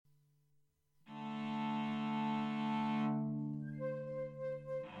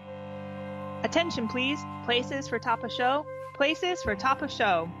Attention please, places for top of show, places for top of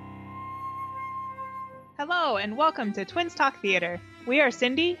show. Hello and welcome to Twins Talk Theater. We are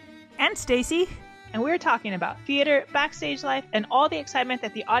Cindy and Stacy, and we're talking about theater, backstage life, and all the excitement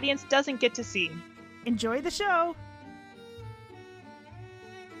that the audience doesn't get to see. Enjoy the show!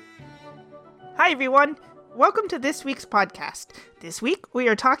 Hi everyone! Welcome to this week's podcast. This week we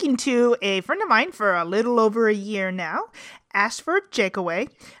are talking to a friend of mine for a little over a year now, Ashford Jakeway.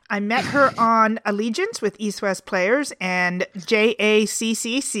 I met her on Allegiance with East West Players and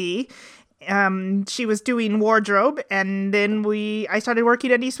JACCC. She was doing wardrobe, and then I started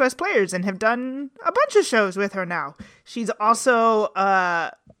working at East West Players and have done a bunch of shows with her now. She's also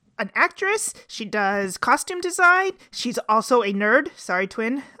an actress. She does costume design. She's also a nerd. Sorry,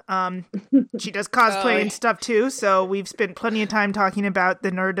 twin. She does cosplay and stuff too, so we've spent plenty of time talking about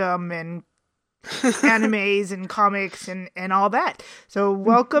the nerdom and animes and comics and all that. So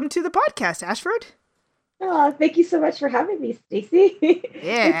welcome to the podcast, Ashford. Oh, thank you so much for having me, Stacy.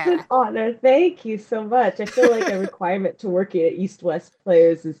 Yeah. It's an honor. Thank you so much. I feel like a requirement to work at East West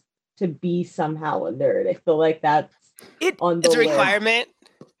Players is to be somehow a nerd. I feel like that's on the It's a list. requirement.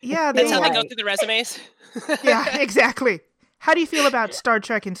 Yeah, That's how they go through the resumes. Yeah, exactly. How do you feel about Star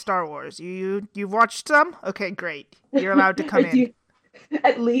Trek and Star Wars? You've watched some? Okay, great. You're allowed to come in.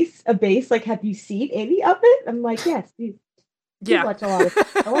 At least a base. Like, have you seen any of it? I'm like, yes. Yeah. Watch I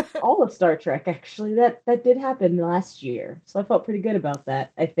watched all of Star Trek. Actually, that did happen last year, so I felt pretty good about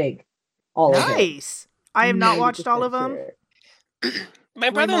that. I think all of it. Nice. I have not watched all of them. Sure. My Way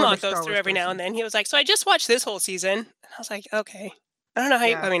more brother-in-law of a goes Star through Wars every now person. and then. He was like, so I just watched this whole season. And I was like, okay. I don't know how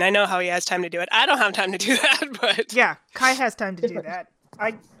Yeah. I know how he has time to do it. I don't have time to do that, but... Yeah, Kai has time to do that.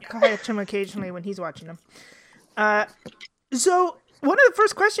 I catch him occasionally when he's watching them. So one of the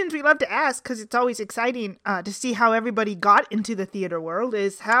first questions we love to ask, because it's always exciting to see how everybody got into the theater world,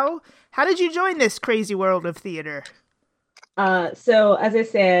 is how did you join this crazy world of theater? So as I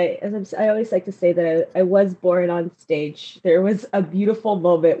say, I always like to say that I was born on stage. There was a beautiful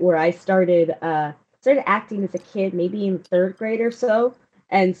moment where I started acting as a kid, maybe in third grade or so.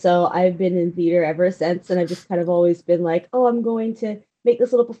 And so I've been in theater ever since. And I've just kind of always been like, oh, I'm going to make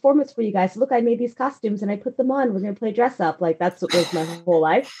this little performance for you guys. Look, I made these costumes and I put them on. We're going to play dress up. Like, that's what was my whole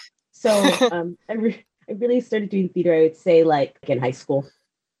life. So I really started doing theater, I would say, like in high school.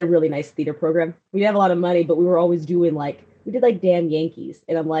 A really nice theater program. We didn't have a lot of money, but we were always doing we did like Damn Yankees.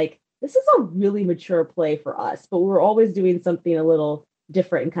 And I'm like, this is a really mature play for us. But we were always doing something a little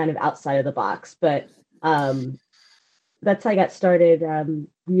different and kind of outside of the box. But that's how I got started,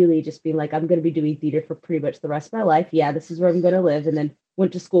 really just being like, I'm going to be doing theater for pretty much the rest of my life. Yeah, this is where I'm going to live. And then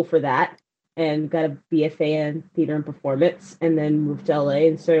went to school for that and got a BFA in theater and performance, and then moved to LA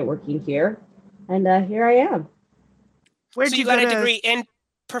and started working here. And here I am. So you got a degree in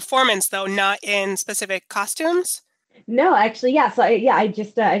performance, though, not in specific costumes? No, actually, yeah. So I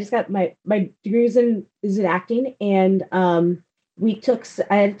just got my degree is in acting, and I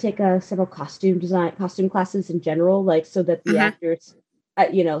had to take several costume classes in general, like so that the actors,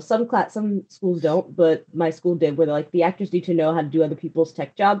 some schools don't, but my school did, where the actors need to know how to do other people's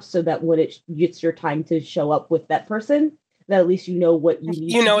tech jobs, so that when it's your time to show up with that person, that at least you know what you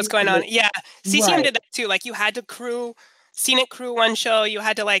need. You know what's going on. Yeah, CCM Right. did that too. Like, you had to scenic crew one show. You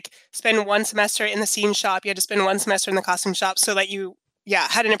had to spend one semester in the scene shop. You had to spend one semester in the costume shop, so that you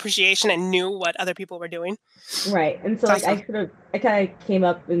had an appreciation and knew what other people were doing. Right. And so Awesome. I kind of came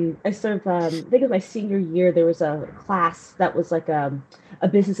up, and I sort of, I think it was my senior year, there was a class that was like a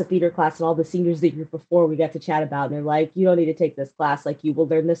business of theater class, and all the seniors the year before we got to chat about, and they're like, you don't need to take this class. Like, you will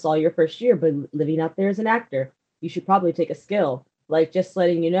learn this all your first year, but living out there as an actor, you should probably take a skill, like just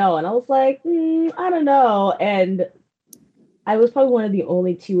letting you know. And I was like, I don't know. And I was probably one of the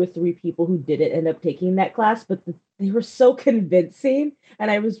only 2 or 3 people who didn't end up taking that class, but they were so convincing. And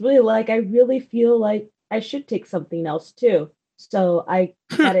I was really like, I really feel like I should take something else too. So I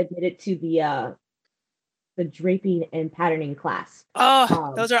got admitted to the draping and patterning class.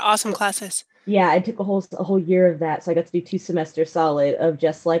 Oh, those are awesome classes. Yeah, I took a whole year of that. So I got to do 2 semesters solid of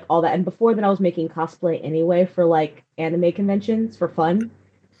just like all that. And before then I was making cosplay anyway for like anime conventions for fun.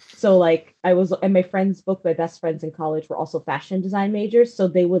 So like and my friends, both my best friends in college were also fashion design majors. So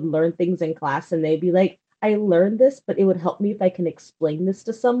they would learn things in class and they'd be like, I learned this, but it would help me if I can explain this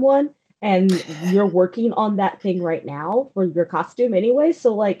to someone. And you're working on that thing right now for your costume anyway.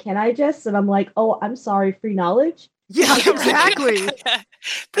 So like, can I just? And I'm like, oh, I'm sorry, free knowledge. Yeah, exactly.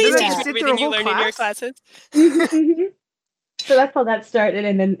 Please Yeah. teach me everything you learned in your classes. So that's how that started,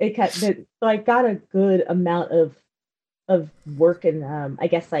 and then so I got a good amount of work and I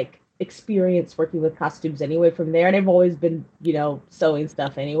guess like experience working with costumes anyway from there. And I've always been, sewing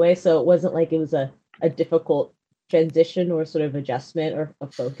stuff anyway. So it wasn't like it was a difficult transition or sort of adjustment or a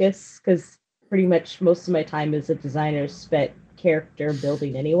focus, because pretty much most of my time as a designer spent character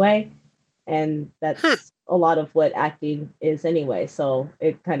building anyway. And that's a lot of what acting is anyway. So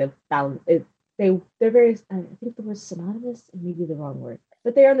it kind of found it. They're very, I think the word synonymous, and maybe the wrong word,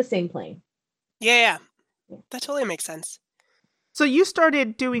 but they're on the same plane. Yeah. That totally makes sense. So you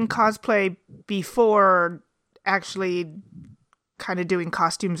started doing cosplay before actually kind of doing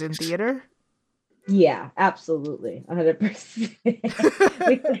costumes in theater? Yeah, absolutely. 100%.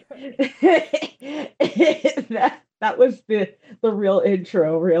 that was the real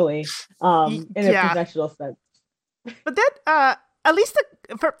intro, really, in a professional sense. But that, at least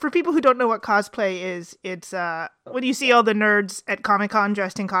for people who don't know what cosplay is, it's when you see all the nerds at Comic-Con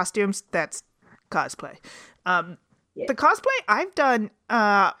dressed in costumes, that's cosplay. The cosplay I've done,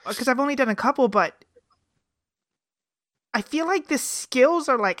 because I've only done a couple, but I feel like the skills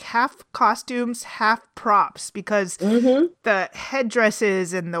are like half costumes, half props, because the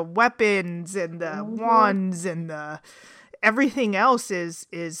headdresses and the weapons and the wands and the everything else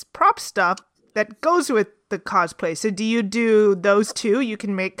is prop stuff that goes with the cosplay. So do you do those too? You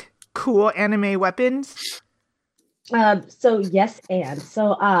can make cool anime weapons? So yes, and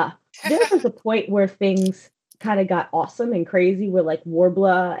so there was a point where things kind of got awesome and crazy with like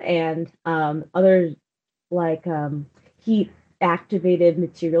Warbler and other like heat activated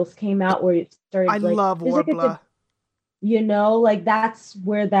materials came out where it started. I love Warbler. Like that's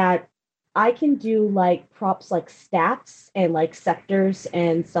where that I can do like props like staffs and like scepters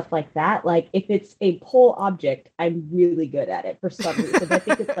and stuff like that. Like if it's a pole object, I'm really good at it for some reason. I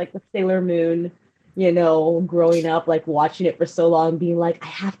think it's like the Sailor Moon, growing up, like watching it for so long, being like, I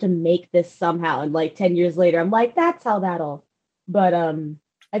have to make this somehow. And like 10 years later, I'm like, that's how that'll. But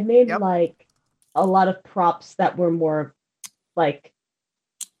I've made like a lot of props that were more like,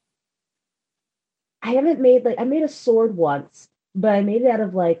 I made a sword once, but I made it out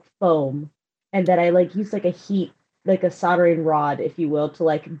of like foam, and then I like used like a soldering rod, if you will, to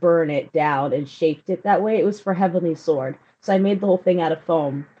like burn it down and shaped it that way. It was for Heavenly Sword. So I made the whole thing out of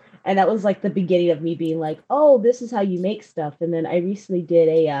foam. And that was like the beginning of me being like, oh, this is how you make stuff. And then I recently did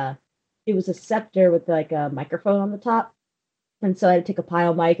it was a scepter with like a microphone on the top. And so I had to take a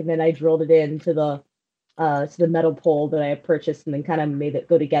pile mic and then I drilled it into the metal pole that I purchased, and then kind of made it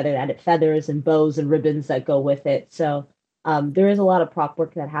go together and added feathers and bows and ribbons that go with it. So there is a lot of prop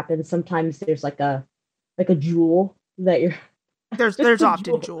work that happens. Sometimes there's like a jewel that you're there's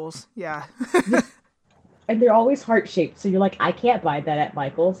often jewels, yeah. And they're always heart shaped, so you're like, I can't buy that at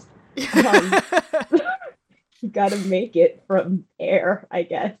Michael's. You gotta make it from air, I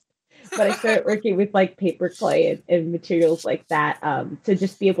guess. But I started working with like paper clay and materials like that to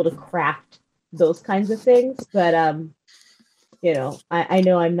just be able to craft those kinds of things. But I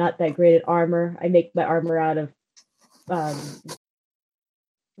know I'm not that great at armor. I make my armor out of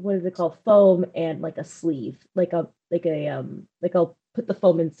what is it called, foam, and like a sleeve, like I'll put the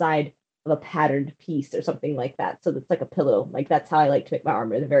foam inside of a patterned piece or something like that, so it's like a pillow. Like that's how I like to make my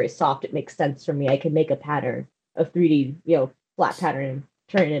armor. They're very soft. It makes sense for me. I can make a pattern, a 3D flat pattern, and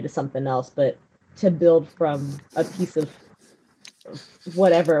turn it into something else. But to build from a piece of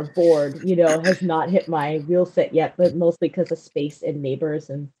whatever board has not hit my wheel set yet, but mostly because of space and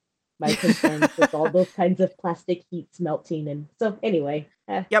neighbors and my concerns with all those kinds of plastic heats melting. And so anyway,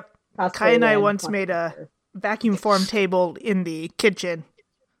 Kai and I once made a vacuum form table in the kitchen.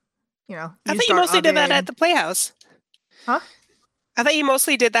 I thought you mostly did that at the Playhouse. Huh? I thought you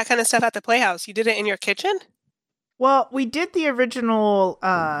mostly did that kind of stuff at the Playhouse. You did it in your kitchen? Well, we did the original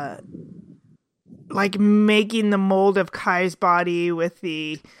like making the mold of Kai's body with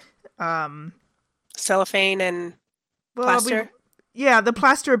the cellophane and plaster. The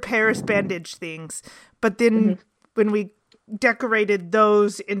plaster of Paris bandage things. But then when we decorated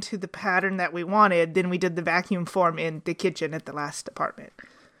those into the pattern that we wanted, then we did the vacuum form in the kitchen at the last apartment.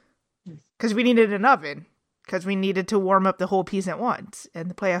 Because we needed an oven. Because we needed to warm up the whole piece at once. And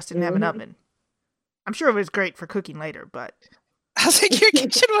the Playhouse didn't have an oven. I'm sure it was great for cooking later, but... I was like, your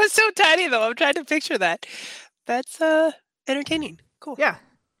kitchen was so tiny, though. I'm trying to picture that. That's entertaining. Cool. Yeah,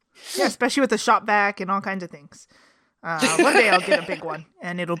 especially with the shop vac and all kinds of things. One day I'll get a big one,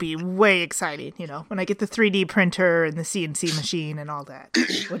 and it'll be way exciting, when I get the 3D printer and the CNC machine and all that.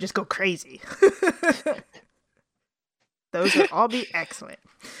 We'll just go crazy. Those will all be excellent.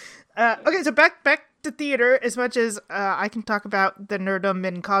 Okay, so back to theater. As much as I can talk about the nerdom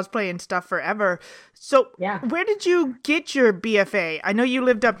and cosplay and stuff forever. So, where did you get your BFA? I know you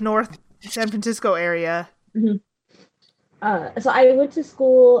lived up north, San Francisco area. So I went to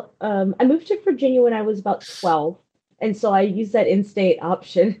school. I moved to Virginia when I was about 12. And so I used that in-state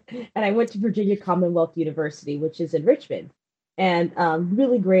option, and I went to Virginia Commonwealth University, which is in Richmond, and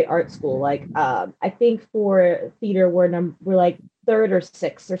really great art school. Like I think for theater, we're like third or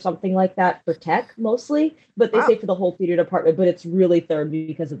sixth or something like that for tech mostly, but they Wow. say for the whole theater department, but it's really third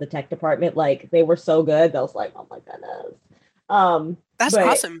because of the tech department. Like they were so good, I was like, oh my goodness. That's But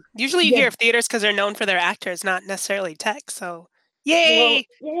awesome. Usually you yeah, hear of theaters because they're known for their actors, not necessarily tech. So, well, yay!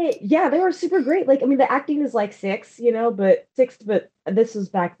 yeah, they were super great. Like, I mean, the acting is like six, but six, but this was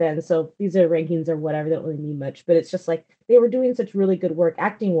back then, so these are rankings or whatever. They don't really mean much, but it's just like they were doing such really good work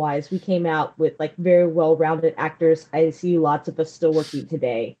acting wise. We came out with like very well-rounded actors. I see lots of us still working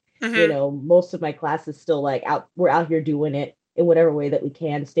today. Hmm. Most of my class is still like out. We're out here doing it in whatever way that we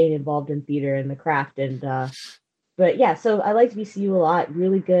can, staying involved in theater and the craft, and but yeah, so I liked VCU a lot.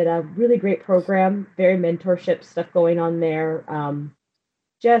 Really good, really great program. Very mentorship stuff going on there.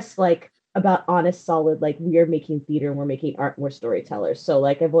 Just like about honest, solid, like we are making theater and we're making art and we're storytellers. So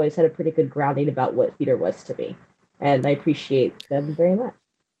like I've always had a pretty good grounding about what theater was to me. And I appreciate them very much.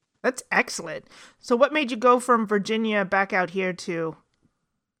 That's excellent. So what made you go from Virginia back out here to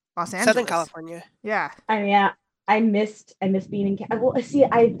Los Angeles? Southern California. Yeah. I mean, I missed being in well, see,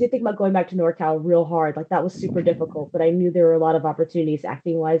 I did think about going back to NorCal real hard. Like that was super difficult, but I knew there were a lot of opportunities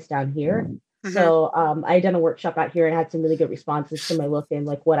acting wise down here. Hmm. So I had done a workshop out here and had some really good responses to my look and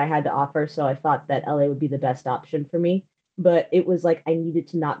like what I had to offer. So I thought that LA would be the best option for me. But it was like I needed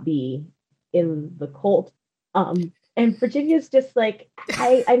to not be in the cold. And Virginia's just like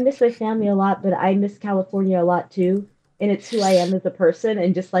I miss my family a lot, but I miss California a lot too. And it's who I am as a person,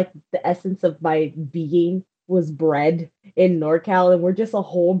 and just like the essence of my being was bred in NorCal, and we're just a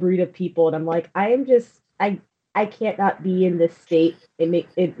whole breed of people. And I'm like, I can't not be in this state. It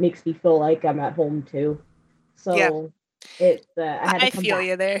makes me feel like I'm at home too. So Yeah. it's I had to I come feel back.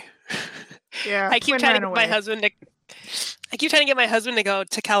 you there. Yeah. I keep Quinn trying to ran get away. my husband to. I keep trying to get my husband to go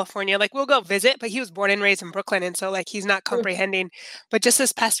to California. Like we'll go visit, but he was born and raised in Brooklyn, and so like he's not comprehending. But just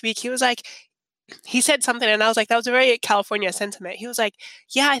this past week, he was like, he said something, and I was like, that was a very California sentiment. He was like,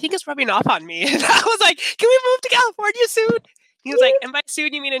 yeah, I think it's rubbing off on me. And I was like, can we move to California soon? He was like, and by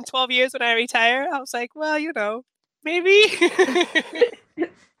soon you mean in 12 years when I retire? I was like, well, maybe.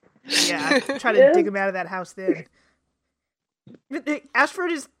 Yeah. Try to Yeah. dig him out of that house then.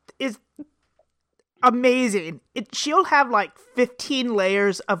 Ashford is amazing. She'll have like 15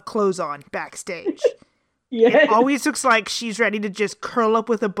 layers of clothes on backstage. Yeah. It always looks like she's ready to just curl up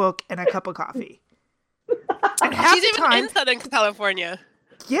with a book and a cup of coffee. And half She's the even time, in Southern California.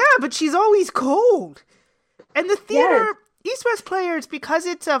 yeah, but she's always cold. And the theater, Yes. East West Players, because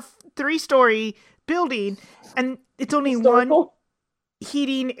it's a 3-story building and it's only one Historical.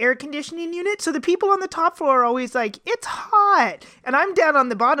 heating air conditioning unit, so the people on the top floor are always like, it's hot, and I'm down on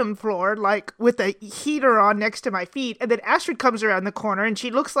the bottom floor like with a heater on next to my feet, and then Astrid comes around the corner and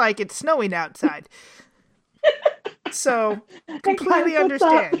she looks like it's snowing outside. So completely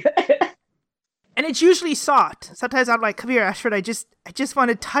understand. And it's usually soft. Sometimes I'm like, come here, Ashford, I just want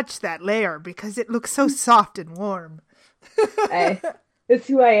to touch that layer because it looks so soft and warm. It's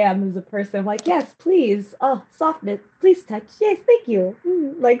who I am as a person. I'm like, yes, please. Oh, softness. Please touch. Yes, thank you.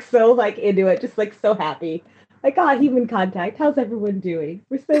 Like so like into it, just like so happy. Like, human contact. How's everyone doing?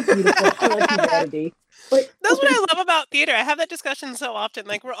 We're so beautiful. I love humanity. Like, That's what I love about theater. I have that discussion so often.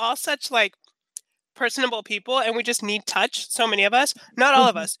 Like we're all such like personable people and we just need touch. So many of us. Not all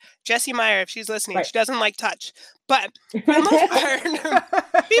of us. Jessie Meyer, if she's listening, Right. she doesn't like touch. But for the most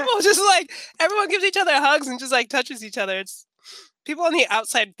part, people just like everyone gives each other hugs and just like touches each other. It's people in the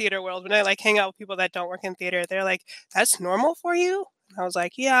outside theater world, when I like hang out with people that don't work in theater, they're like, that's normal for you? And I was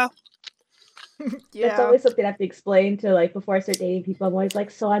like, yeah. Yeah. That's always something I have to explain to like before I start dating people. I'm always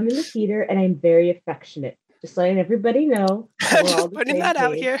like, so I'm in the theater and I'm very affectionate. Just letting everybody know. I'm we're all just the putting same that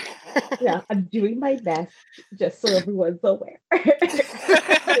out page. here. Yeah, I'm doing my best just so everyone's aware.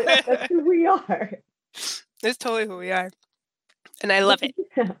 That's who we are. It's totally who we are. And I love it.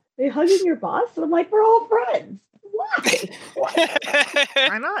 Yeah. You're hugging your boss, and I'm like, we're all friends. Why?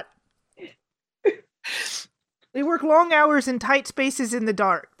 Why not? We work long hours in tight spaces in the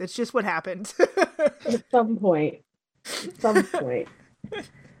dark. That's just what happens. At some point. Some point.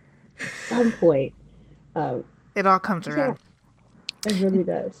 It all comes around. It really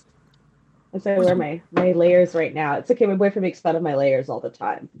does. As I wear my layers right now. It's okay, my boyfriend makes fun of my layers all the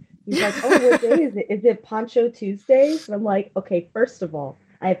time. He's like, oh, what day is it? Is it Poncho Tuesdays? And I'm like, okay, first of all,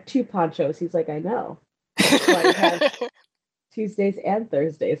 I have 2 ponchos. He's like, I know. So I have Tuesdays and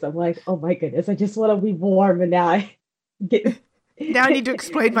Thursdays. I'm like, oh my goodness, I just want to be warm, and now I get. Now I need to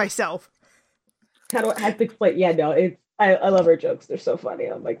explain myself. How do I have to explain? Yeah, no, it's I love her jokes. They're so funny.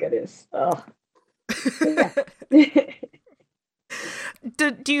 Oh my goodness. Oh. Yeah.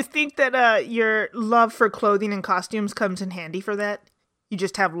 Do you think that your love for clothing and costumes comes in handy for that? You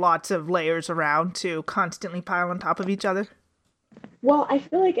just have lots of layers around to constantly pile on top of each other? Well, I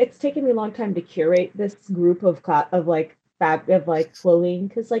feel like it's taken me a long time to curate this group of clothing,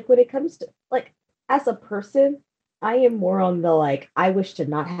 because like when it comes to like as a person, I am more on the like I wish to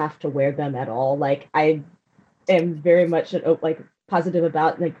not have to wear them at all. Like I am very much like positive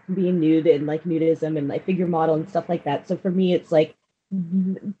about like being nude and like nudism and like figure model and stuff like that. So for me, it's like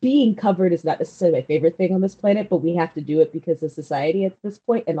being covered is not necessarily my favorite thing on this planet, but we have to do it because of society at this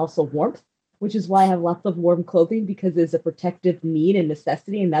point, and also warmth, which is why I have lots of warm clothing because it's a protective need and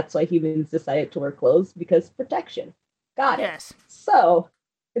necessity, and that's why humans decided to wear clothes because protection. Got it. Yes. So,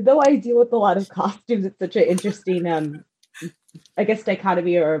 though I deal with a lot of costumes, it's such an interesting, I guess,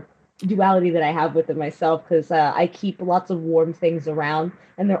 dichotomy or duality that I have within myself because I keep lots of warm things around,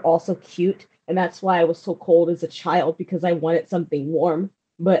 and they're also cute. And that's why I was so cold as a child because I wanted something warm.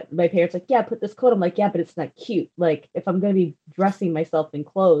 But my parents like, yeah, put this coat. I'm like, yeah, but it's not cute. Like, if I'm going to be dressing myself in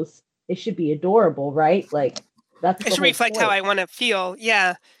clothes, it should be adorable, right? Like, that's it should reflect how I want to feel.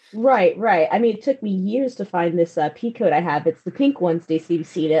 Yeah. Right. I mean, it took me years to find this pea coat I have. It's the pink one, Stacey. You've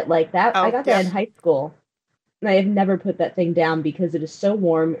seen it. Like that. I got that in high school. And I have never put that thing down because it is so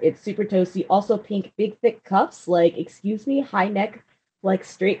warm. It's super toasty. Also pink, big, thick cuffs. Like, excuse me, high neck, like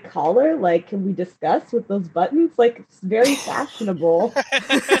straight collar. Like, can we discuss with those buttons? Like, it's very fashionable.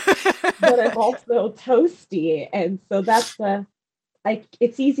 But I'm also toasty. And so that's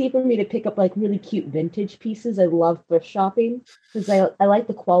it's easy for me to pick up like really cute vintage pieces. I love thrift shopping because I like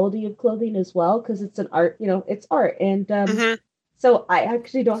the quality of clothing as well because it's an art, it's art. And so I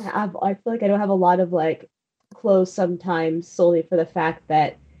actually I feel like I don't have a lot of like clothes sometimes solely for the fact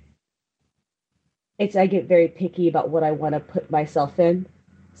that I get very picky about what I want to put myself in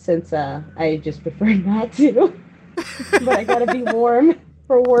since I just prefer not to. But I gotta be warm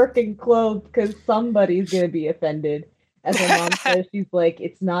for work and clothes because somebody's gonna be offended. As my mom says, she's like,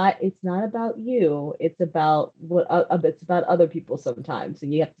 it's not about you. It's about it's about other people sometimes,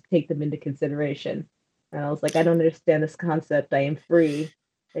 and you have to take them into consideration. And I was like, I don't understand this concept. I am free.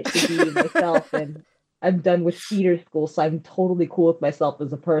 I should be myself, and I'm done with theater school, so I'm totally cool with myself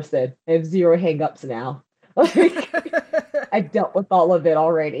as a person. I have zero hang-ups now. I've dealt with all of it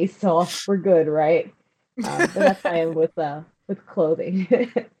already, so we're good, right? But that's how I am with clothing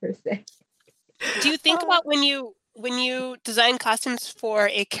per se. Do you think about when you design costumes for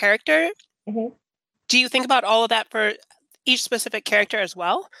a character, do you think about all of that for each specific character as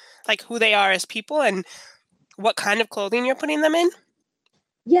well? Like who they are as people and what kind of clothing you're putting them in?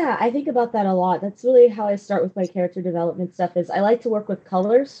 Yeah, I think about that a lot. That's really how I start with my character development stuff is I like to work with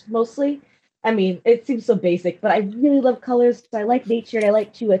colors mostly. I mean, it seems so basic, but I really love colors. I like nature and I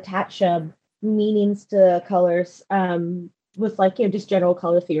like to attach meanings to colors with like, just general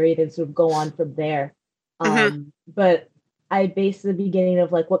color theory and sort of go on from there. But I base the beginning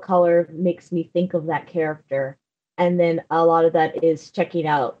of like what color makes me think of that character. And then a lot of that is checking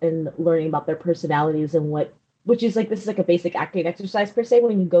out and learning about their personalities and which is like, this is like a basic acting exercise per se,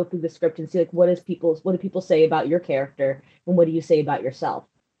 when you go through the script and see like, what do people say about your character and what do you say about yourself?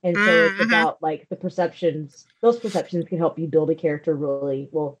 And so it's about like the perceptions, those perceptions can help you build a character really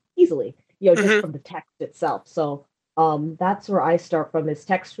easily, just from the text itself. So that's where I start from is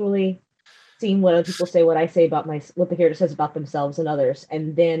textually seeing what other people say, what I say about what the character says about themselves and others,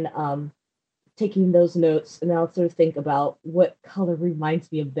 and then taking those notes, and I'll sort of think about what color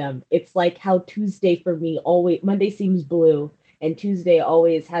reminds me of them. It's like how Tuesday for me Monday seems blue, and Tuesday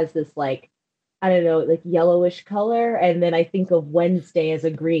always has this like, I don't know, like yellowish color, and then I think of Wednesday as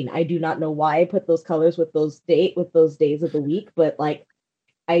a green. I do not know why I put those colors with those days of the week, but like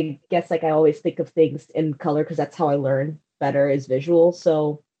I guess like I always think of things in color because that's how I learn better is visual.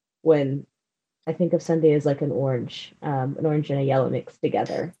 So when I think of Sunday as like an orange and a yellow mixed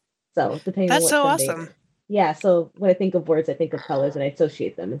together. So depending that's on what so Sunday awesome. Yeah, so when I think of words, I think of colors and I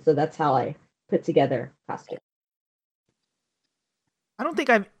associate them. And so that's how I put together costume. I don't think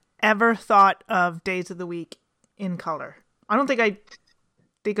I've ever thought of days of the week in color. I don't think I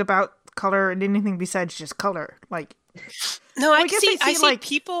think about color and anything besides just color. Like, no, I see like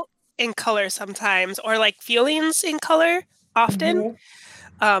people in color sometimes, or like feelings in color often.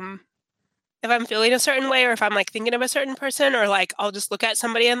 If I'm feeling a certain way, or if I'm like thinking of a certain person, or like I'll just look at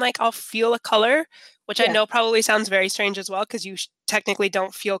somebody and like I'll feel a color, which I know probably sounds very strange as well because you technically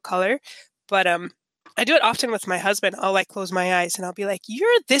don't feel color. But I do it often with my husband. I'll like close my eyes and I'll be like, "You're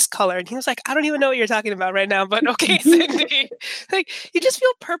this color," and he was like, "I don't even know what you're talking about right now." But okay, Cindy, like you just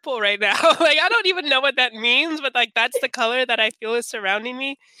feel purple right now. Like I don't even know what that means, but like that's the color that I feel is surrounding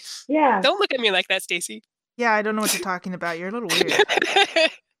me. Yeah. Don't look at me like that, Stacy. Yeah, I don't know what you're talking about. You're a little weird.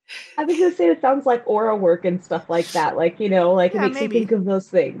 I was gonna say it sounds like aura work and stuff like that. Like, like Yeah, it makes maybe. you think of those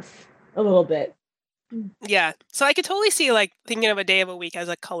things a little bit. Yeah. So I could totally see like thinking of a day of a week as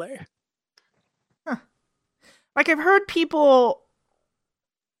a color. Like I've heard people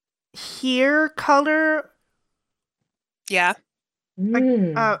hear color. Yeah.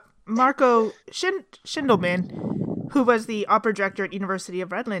 Like Marco Schindelman, who was the opera director at University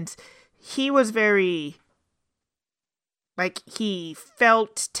of Redlands, he was very like he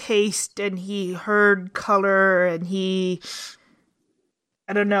felt taste and he heard color and I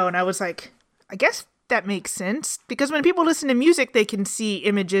don't know, and I was like, I guess that makes sense because when people listen to music they can see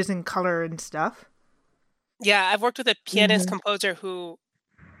images and color and stuff. Yeah, I've worked with a pianist composer who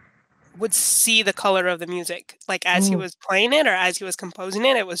would see the color of the music, like as he was playing it or as he was composing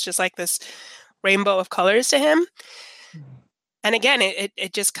it. It was just like this rainbow of colors to him. And again,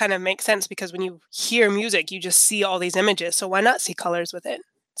 it just kind of makes sense because when you hear music, you just see all these images. So why not see colors with it?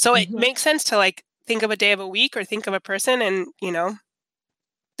 So it makes sense to like think of a day of a week or think of a person and,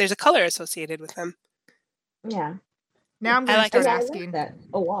 there's a color associated with them. Yeah. Now I'm going to start asking. I like that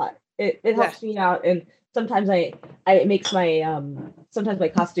a lot. It helps me out, and sometimes it makes my sometimes my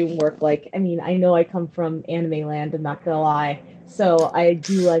costume work. Like, I mean, I know I come from anime land, I'm not gonna lie, so I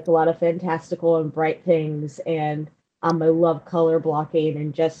do like a lot of fantastical and bright things, and I love color blocking,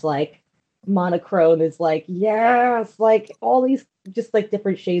 and just like monochrome is like, yes, like all these just like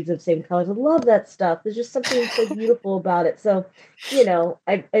different shades of same colors. I love that stuff. There's just something so beautiful about it. So,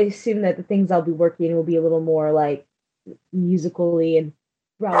 I assume that the things I'll be working will be a little more like musically and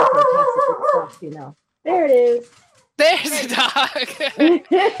rather fantastical stuff, There it is. There's a dog.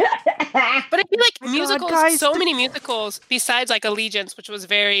 But I feel like musicals, guys, so many musicals, besides like Allegiance, which was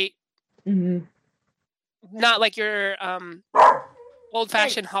very not like your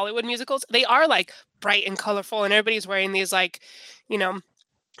old-fashioned Hollywood musicals. They are like bright and colorful, and everybody's wearing these like,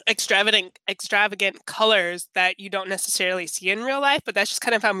 extravagant colors that you don't necessarily see in real life. But that's just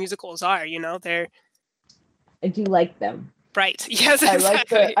kind of how musicals are, I do like them. Bright. Yes,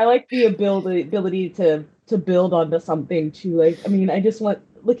 exactly. I like the ability to build onto something too. Like, I mean, I just want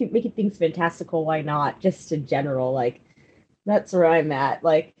making things fantastical. Why not? Just in general, like that's where I'm at.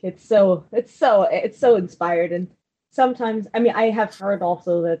 Like, it's so inspired. And sometimes, I mean, I have heard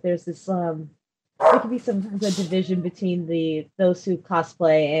also that there's this there can be sometimes a division between those who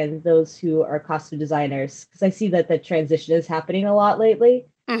cosplay and those who are costume designers, because I see that the transition is happening a lot lately.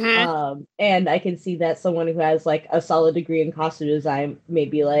 And I can see that someone who has like a solid degree in costume design may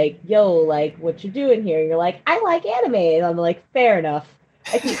be like, yo, like what you doing here? And you're like, I like anime. And I'm like, fair enough.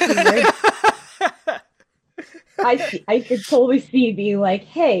 I could totally see being like,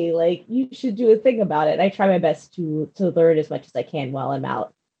 hey, like you should do a thing about it. And I try my best to learn as much as I can while I'm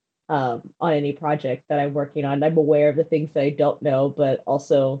out on any project that I'm working on. I'm aware of the things that I don't know, but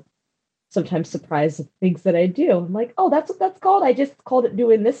also sometimes surprised at things that I do. I'm like, oh, that's what that's called? I just called it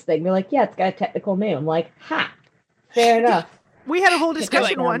doing this thing. They're like, yeah, it's got a technical name. I'm like, ha, fair enough. We had a whole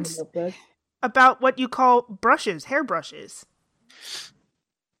discussion once about what you call brushes, hairbrushes.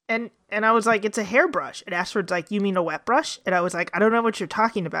 And I was like, it's a hairbrush. And Ashford's like, you mean a wet brush? And I was like, I don't know what you're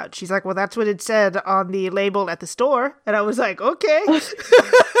talking about. She's like, well, that's what it said on the label at the store. And I was like, okay.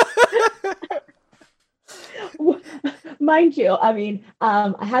 Mind you, I mean,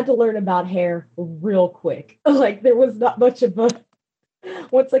 I had to learn about hair real quick. Like, there was not much of a...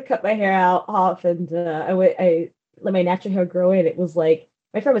 Once I cut my hair off and I let my natural hair grow in, it was like,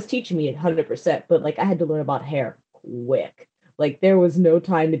 my friend was teaching me 100%, but like, I had to learn about hair quick. Like, there was no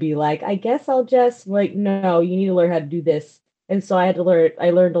time to be like, I guess I'll just, like, no, you need to learn how to do this. And so I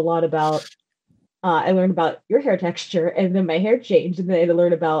learned a lot about, I learned about your hair texture, and then my hair changed, and then I had to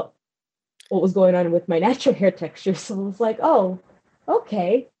learn about what was going on with my natural hair texture. So I was like, oh,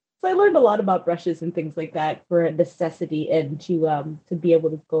 okay. So I learned a lot about brushes and things like that for a necessity and to be able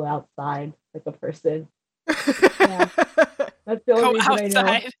to go outside like a person. Yeah. That's the only reason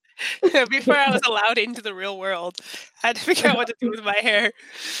I know. Before I was allowed into the real world, I had to figure out what to do with my hair.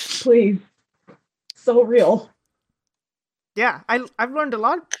 Please. So real. Yeah, I've learned a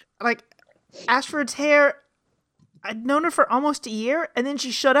lot. Like, Ashford's hair, I'd known her for almost a year, and then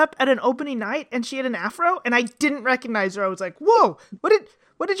she showed up at an opening night, and she had an afro, and I didn't recognize her. I was like, whoa, what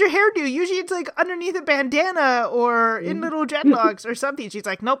did your hair do? Usually it's like underneath a bandana or in little dreadlocks or something. She's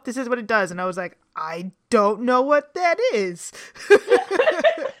like, nope, this is what it does. And I was like, I don't know what that is.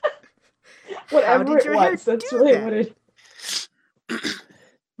 Whatever did your hair was. That's do really that? what it.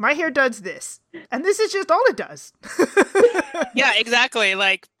 My hair does this, and this is just all it does. Yeah, exactly.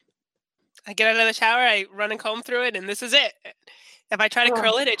 Like, I get out of the shower, I run a comb through it, and this is it. If I try to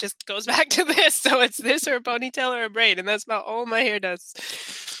curl it, it just goes back to this. So it's this or a ponytail or a braid, and that's about all my hair does.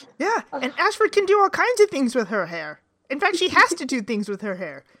 Yeah, and Ashford can do all kinds of things with her hair. In fact, she has to do things with her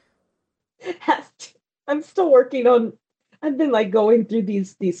hair. I'm still working on. I've been like going through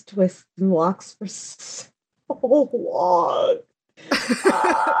these twists and locks for so long.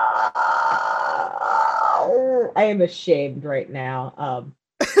 I am ashamed right now.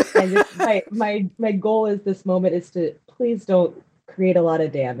 And just my goal is this moment is to please don't create a lot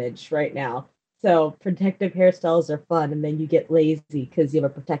of damage right now. So protective hairstyles are fun, and then you get lazy because you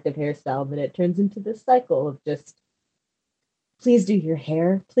have a protective hairstyle, and then it turns into this cycle of just please do your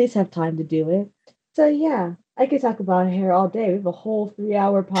hair, please have time to do it. So yeah, I could talk about hair all day. We have a whole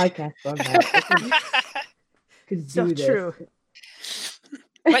 3-hour podcast on that. Could So do this. true.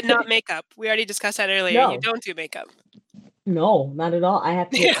 But not makeup. We already discussed that earlier. No. You don't do makeup. No, not at all. I have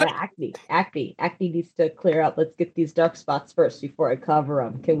to acne. Acne needs to clear out. Let's get these dark spots first before I cover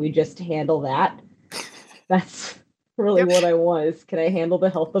them. Can we just handle that? That's really what I want. Is can I handle the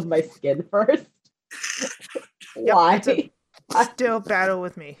health of my skin first? Why? Still battle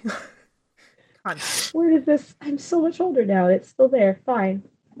with me. Where did this? I'm so much older now. It's still there. Fine.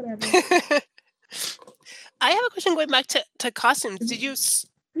 Whatever. I have a question going back to costumes. Did you?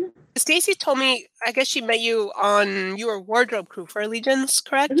 Stacy told me, I guess she met you on your wardrobe crew for Legions,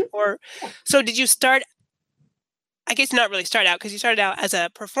 correct? Mm-hmm. Or so did you start? I guess not really start out because you started out as a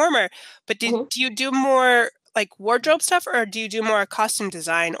performer, but do you do more like wardrobe stuff, or do you do more costume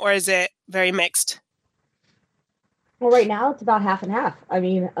design, or is it very mixed? Well, right now it's about half and half. I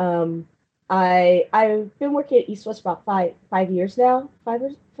mean, I've been working at East West about five years now, 5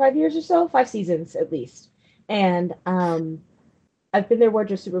 years or so, 5 seasons at least, and I've been their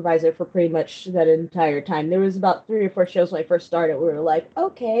wardrobe supervisor for pretty much that entire time. There was about 3 or 4 shows when I first started. We were like,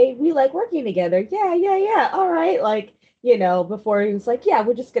 okay, we like working together. Yeah. All right. Like, before he was like, yeah,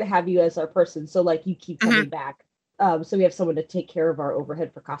 we're just going to have you as our person. So like you keep coming back. So we have someone to take care of our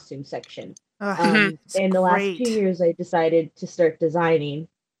overhead for costume section. In the last 2 years, I decided to start designing.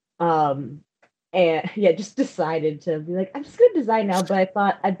 And yeah, just decided to be like, I'm just going to design now. But I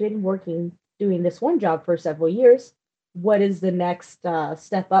thought I've been doing this one job for several years. What is the next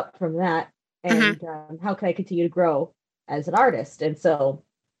step up from that? And how can I continue to grow as an artist? And so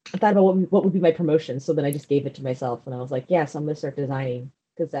I thought about what would be my promotion. So then I just gave it to myself. And I was like, yes, I'm going to start designing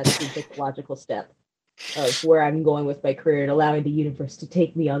because that's the logical step of where I'm going with my career and allowing the universe to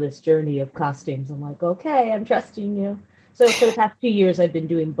take me on this journey of costumes. I'm like, okay, I'm trusting you. So for the past 2 years, I've been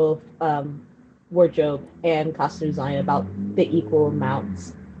doing both wardrobe and costume design about the equal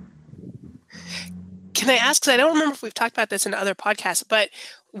amounts. Can I ask, because I don't remember if we've talked about this in other podcasts, but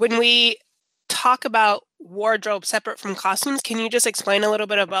when we talk about wardrobe separate from costumes, can you just explain a little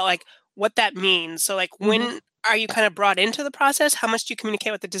bit about like what that means? So like when are you kind of brought into the process? How much do you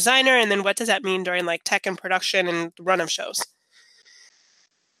communicate with the designer? And then what does that mean during like tech and production and run of shows?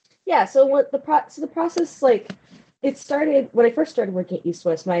 Yeah, so the process, like, it started when I first started working at East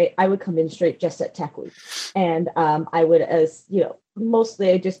West. I would come in straight just at Tech Week, and I would, as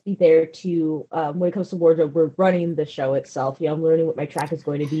mostly I'd just be there to when it comes to wardrobe, we're running the show itself. I'm learning what my track is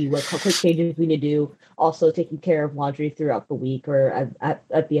going to be, what quick changes we need to do, also taking care of laundry throughout the week or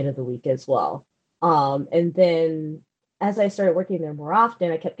at the end of the week as well. And then as I started working there more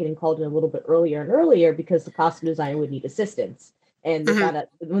often, I kept getting called in a little bit earlier and earlier because the costume designer would need assistance. And they found out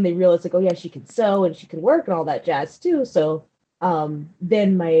when they realized, like, oh yeah, she can sew and she can work and all that jazz too. So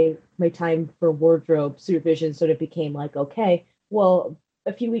then my time for wardrobe supervision sort of became like, okay, well,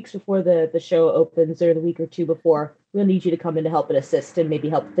 a few weeks before the show opens or the week or two before, we'll need you to come in to help and assist and maybe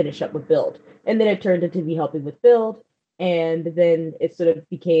help finish up with build. And then it turned into me helping with build. And then it sort of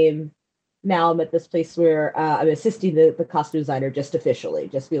became, now I'm at this place where I'm assisting the costume designer just officially.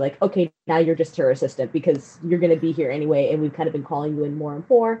 Just be like, okay, now you're just her assistant because you're going to be here anyway. And we've kind of been calling you in more and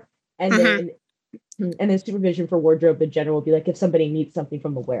more. And then supervision for wardrobe in general will be like if somebody needs something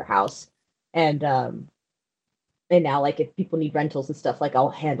from the warehouse. And now like if people need rentals and stuff, like I'll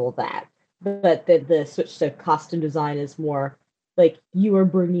handle that. But the switch to costume design is more like you are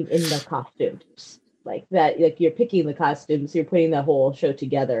bringing in the costumes. Like that, like you're picking the costumes, you're putting the whole show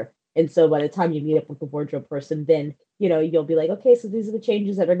together. And so by the time you meet up with the wardrobe person, then, you'll be like, okay, so these are the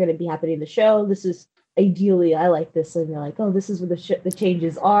changes that are going to be happening in the show. This is ideally, I like this. And you're like, oh, this is what the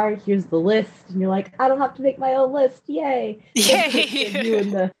changes are. Here's the list. And you're like, I don't have to make my own list. Yay. And you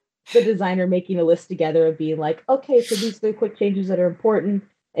and the designer making a list together of being like, okay, so these are the quick changes that are important.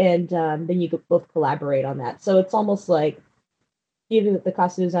 and then you could both collaborate on that. So it's almost like either the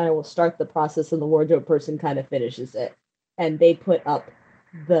costume designer will start the process and the wardrobe person kind of finishes it, and they put up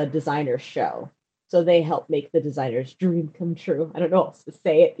the designer's show. So they help make the designer's dream come true. I don't know how else to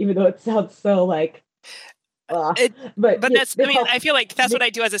say it, even though it sounds so like. But that's, I mean, I feel like that's what I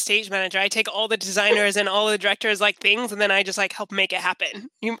do as a stage manager. I take all the designers and all the directors like things, and then I just like help make it happen.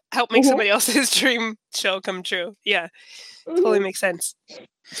 You help make somebody else's dream show come true. Yeah, totally makes sense.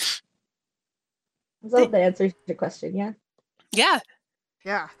 So that answers your question, yeah?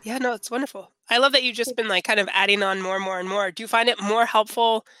 Yeah. No, it's wonderful. I love that you've just been like kind of adding on more and more and more. Do you find it more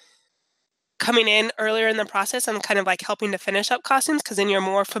helpful coming in earlier in the process and kind of like helping to finish up costumes, because then you're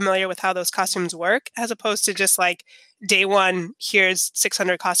more familiar with how those costumes work, as opposed to just like day one, here's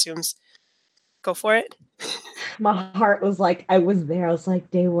 600 costumes, go for it? My heart was like, I was there. I was like,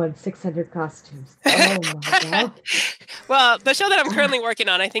 day one, 600 costumes. Oh my God. Well, the show that I'm currently working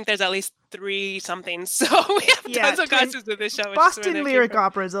on, I think there's at least 3 something. So we have tons of costumes with this show. Boston Lyric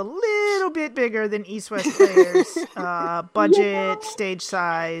Opera is a little bit bigger than East West Players. Budget, stage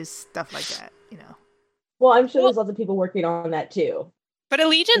size, stuff like that, you know. Well, I'm sure there's lots of people working on that too. But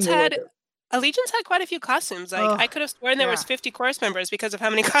Allegiance had quite a few costumes. Like I could have sworn there was 50 chorus members because of how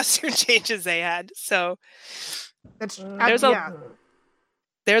many costume changes they had. So there's a lot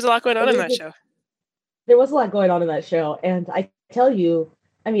going on in that show. There was a lot going on in that show, and I tell you,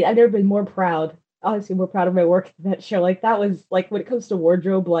 I mean, I've never been more proud. Honestly, more proud of my work in that show. Like that was like when it comes to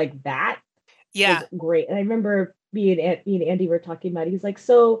wardrobe, like that. Yeah, was great. And I remember me and Andy were talking about it. He's like,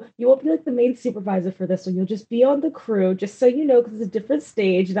 so you won't be like the main supervisor for this one. You'll just be on the crew, just so you know, because it's a different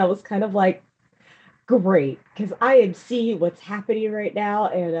stage. And I was kind of like, great, because I am seeing what's happening right now,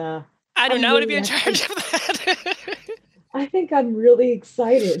 and I don't know to be in charge of that. I think I'm really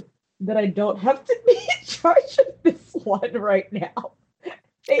excited that I don't have to be in charge of this one right now.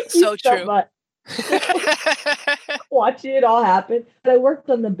 Thank you so much. Watching it all happen. But I worked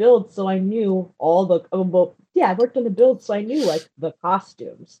on the build, so I knew all the I worked on the build, so I knew like the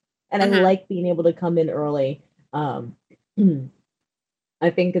costumes, and I like being able to come in early. I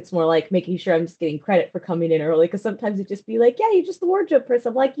think it's more like making sure I'm just getting credit for coming in early, because sometimes it just be like, yeah, you're just the wardrobe person.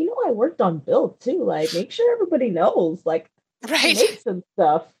 I'm like, I worked on build too. Like, make sure everybody knows, like, make some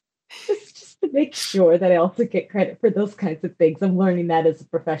stuff. Just to make sure that I also get credit for those kinds of things. I'm learning that as a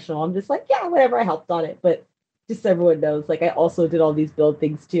professional. I'm just like, yeah, whatever, I helped on it. But just so everyone knows, like, I also did all these build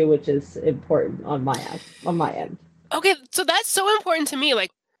things too, which is important on my end. Okay, so that's so important to me.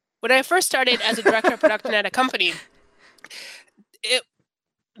 Like, when I first started as a director of production at a company,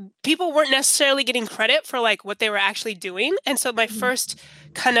 people weren't necessarily getting credit for like what they were actually doing. And so my first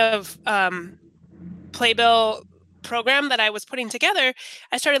kind of playbill program that I was putting together,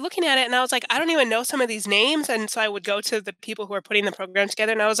 I started looking at it and I was like, I don't even know some of these names. And so I would go to the people who are putting the program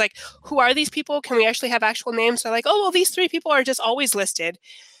together and I was like, who are these people? Can we actually have actual names? So they're like, oh, well, these 3 people are just always listed.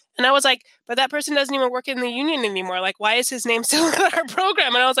 And I was like, but that person doesn't even work in the union anymore. Like, why is his name still in our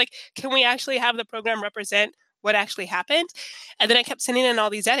program? And I was like, can we actually have the program represent what actually happened? And then I kept sending in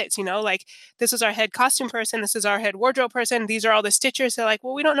all these edits, like, this is our head costume person, this is our head wardrobe person, these are all the stitchers. They're like,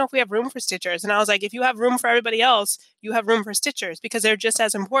 well, we don't know if we have room for stitchers. And I was like, if you have room for everybody else, you have room for stitchers, because they're just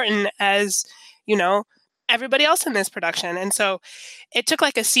as important as, everybody else in this production. And so it took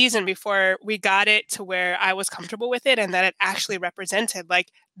like a season before we got it to where I was comfortable with it and that it actually represented,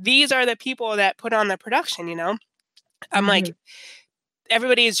 like, these are the people that put on the production, I'm like,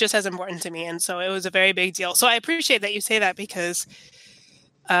 everybody is just as important to me. And so it was a very big deal. So I appreciate that you say that, because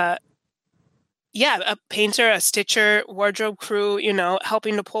a painter, a stitcher, wardrobe crew,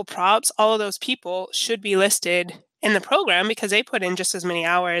 helping to pull props, all of those people should be listed in the program because they put in just as many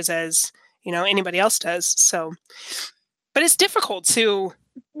hours as, anybody else does. So, but it's difficult to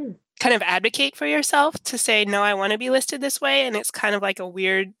kind of advocate for yourself to say, no, I want to be listed this way. And it's kind of like a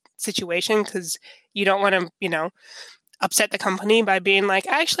weird situation because you don't want to, upset the company by being like,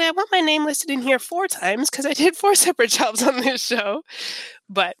 actually, I want my name listed in here 4 times because I did 4 separate jobs on this show.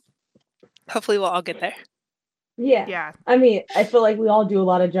 But hopefully we'll all get there. Yeah. I mean, I feel like we all do a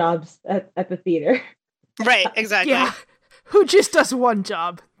lot of jobs at the theater. Right, exactly. Yeah. Who just does one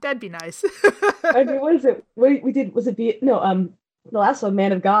job? That'd be nice. I mean, what is it? We did, the last one,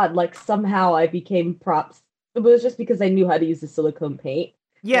 Man of God, like somehow I became props. It was just because I knew how to use the silicone paint.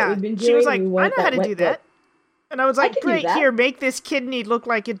 Yeah. She was like, I know how to do that. And I was like, great, here, make this kidney look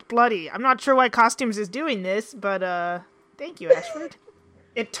like it's bloody. I'm not sure why Costumes is doing this, but thank you, Ashford.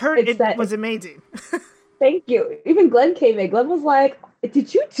 It was amazing. Thank you. Even Glenn came in. Glenn was like,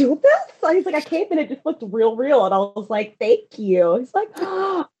 did you do this? So he's like, I came in, it just looked real. And I was like, thank you. He's like,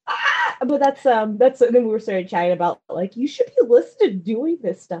 but that's and then we were started chatting about like you should be listed to doing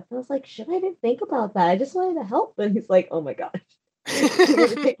this stuff. And I was like, should I even think about that? I just wanted to help. And he's like, oh my gosh, I'm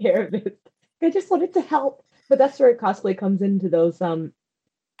gonna take care of this. I just wanted to help. But that's where cosplay comes into those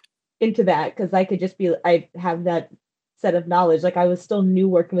into that, because I could just be I have that set of knowledge. Like I was still new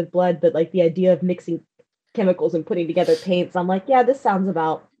working with blood, but like the idea of mixing chemicals and putting together paints, I'm like, yeah, this sounds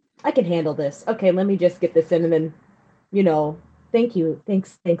about I can handle this. Okay, let me just get this in, and then thank you.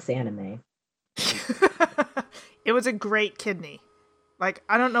 Thanks, anime. It was a great kidney. Like,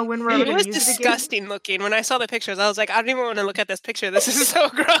 I don't know when we're It going was to use it again. disgusting looking. When I saw the pictures, I was like, I don't even want to look at this picture. This is so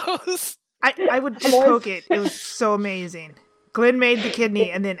gross. I would just poke it. It was so amazing. Glenn made the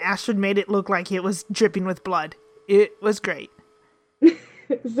kidney, and then Astrid made it look like it was dripping with blood. It was great.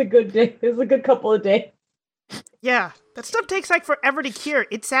 It was a good day. It was a good couple of days. Yeah, that stuff takes like forever to cure.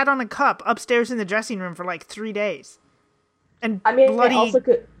 It sat on a cup upstairs in the dressing room for like 3 days. And I mean, bloody... I also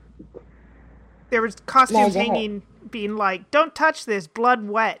could... There was costumes hanging, being like, don't touch this, blood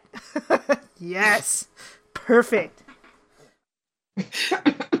wet. Yes. Perfect.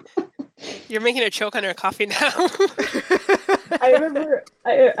 You're making her choke on her coffee now. I remember,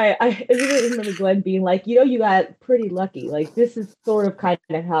 I really remember Glenn being like, you got pretty lucky. Like, this is sort of kind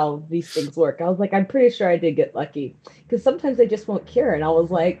of how these things work. I was like, I'm pretty sure I did get lucky. Because sometimes they just won't cure. And I was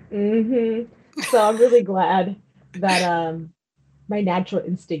like, So I'm really glad that my natural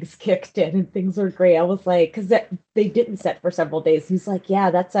instincts kicked in and things were great. I was like, because they didn't set for several days. He's like, yeah,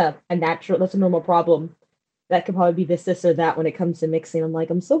 that's a normal problem. That could probably be this or that when it comes to mixing. I'm like,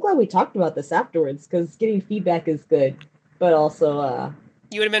 I'm so glad we talked about this afterwards, because getting feedback is good, but also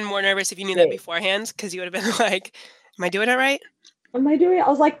you would have been more nervous if you knew that beforehand, because you would have been like, am I doing it right? Am I doing it? I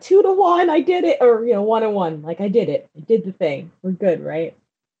was like 2-1, I did it, or 1-1, like I did it. I did the thing. We're good, right?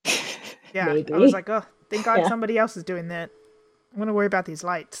 Yeah, Maybe. I was like, oh, thank God somebody else is doing that. I'm gonna worry about these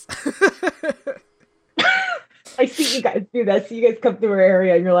lights. I see you guys do that. So you guys come through our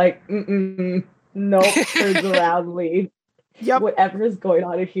area and you're like, nope, turns around, leave. Yep. Whatever is going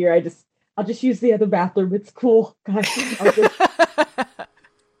on in here, I'll just use the other bathroom. It's cool, guys.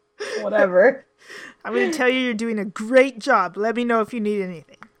 Whatever. I'm gonna tell you're doing a great job. Let me know if you need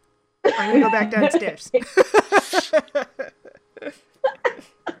anything. I'm gonna go back downstairs.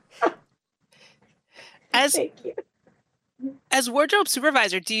 Thank you. As wardrobe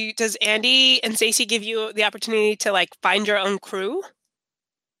supervisor, does Andy and Stacey give you the opportunity to like find your own crew?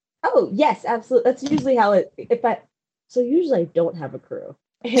 Oh yes, absolutely. That's usually how it. Usually I don't have a crew.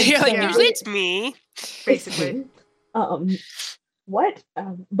 You're like, usually it's me, basically. What?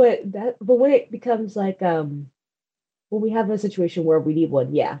 But when it becomes like when we have a situation where we need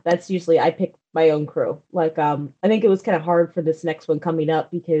one, yeah, that's usually I pick my own crew. Like I think it was kind of hard for this next one coming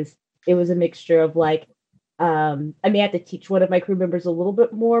up because it was a mixture of like. I may have to teach one of my crew members a little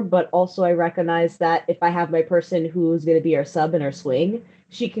bit more, but also I recognize that if I have my person who's going to be our sub and our swing,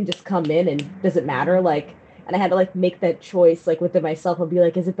 she can just come in and doesn't matter. Like, and I had to like make that choice, like within myself. I'll be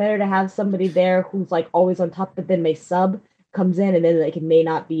like, is it better to have somebody there who's like always on top, but then my sub comes in and then like it may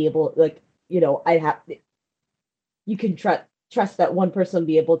not be able, like, you can trust that one person will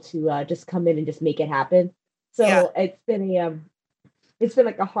be able to just come in and just make it happen. So it's been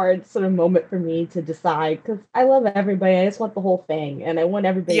like a hard sort of moment for me to decide, because I love everybody. I just want the whole thing and I want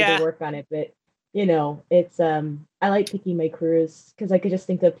everybody to work on it. But, it's, I like picking my crews because I could just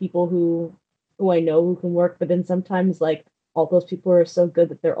think of people who I know who can work. But then sometimes like all those people are so good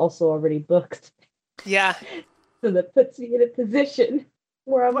that they're also already booked. Yeah. So that puts me in a position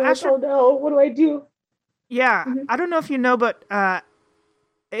where I'm like, oh no, what do I do? Yeah. Mm-hmm. I don't know if you know, but,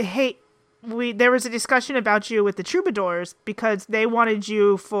 hey, there was a discussion about you with the Troubadours because they wanted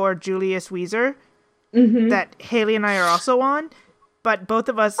you for Julius Weezer that Haley and I are also on, but both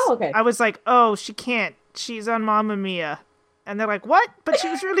of us, I was like, oh, she can't. She's on Mamma Mia. And they're like, what? But she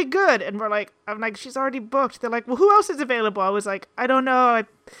was really good. And I'm like, she's already booked. They're like, well, who else is available? I was like, I don't know.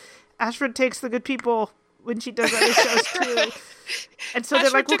 Ashford takes the good people when she does other shows too. And so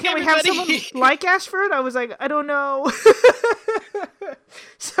they're like, well, can we have someone like Ashford? I was like, I don't know.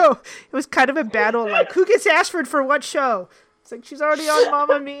 So it was kind of a battle, like, who gets Ashford for what show? It's like, she's already on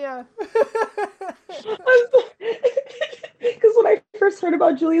Mamma Mia. Because when I first heard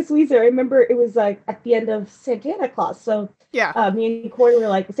about Julius Weezer, I remember it was like at the end of Santana Claus. So me and Corey were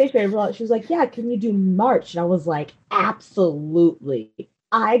like, the stage manager, she was like, yeah, can you do March? And I was like, absolutely.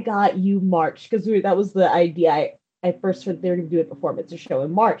 I got you March, because that was the idea. I first heard they were going to do a performance or show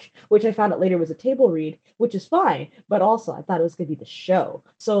in March, which I found out later was a table read, which is fine. But also, I thought it was going to be the show.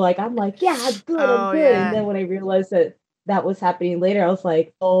 So, like, I'm like, yeah, I'm good. Yeah. And then when I realized that was happening later, I was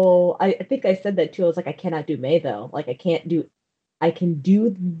like, oh, I think I said that too. I was like, I cannot do May, though. Like, I can't do I can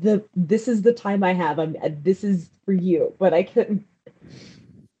do this is the time I have. This is for you. But I couldn't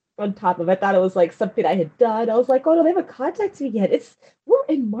on top of it. I thought it was like something I had done. I was like, oh no, they haven't contacted me yet. We're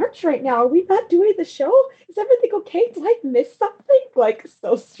in March right now. Are we not doing the show? Is everything okay? Did I miss something? Like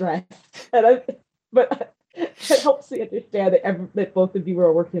so stressed. But it helps me understand that both of you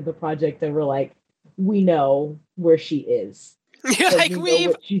were working on the project and were like, we know where she is. Like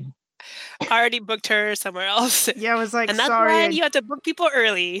we've already booked her somewhere else. Yeah, I was like, and that's sorry. why you have to book people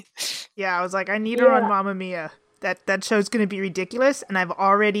early. Yeah, I was like, I need her on Mamma Mia. That show's going to be ridiculous, and I've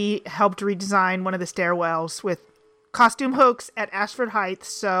already helped redesign one of the stairwells with costume hooks at Ashford Heights,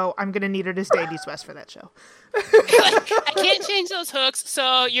 so I'm going to need her to stay at East West for that show. I can't change those hooks,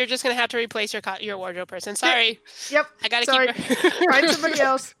 so you're just going to have to replace your wardrobe person. Sorry. Yep. I got to keep her. Find somebody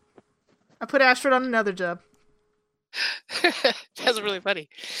else. I put Ashford on another job. That's really funny.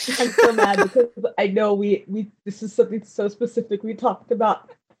 I'm so mad because I know we this is something so specific we talked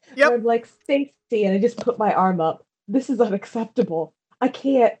about. Yep. I'm like, Stacey, and I just put my arm up. This is unacceptable. I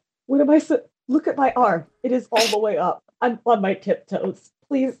can't. What am I look at my arm. It is all the way up. I'm on my tiptoes.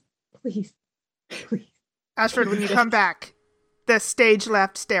 Please. Ashford, when you come back, the stage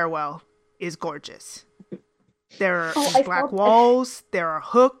left stairwell is gorgeous. There are black walls, there are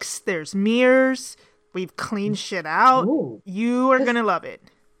hooks, there's mirrors. We've cleaned shit out. Ooh. You are going to love it.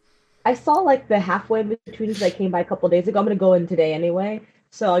 I saw like the halfway between because I came by a couple of days ago. I'm going to go in today anyway,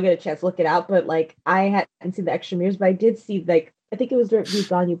 so I'll get a chance to look it out. But like, I hadn't seen the extra mirrors, but I did see like, I think it was during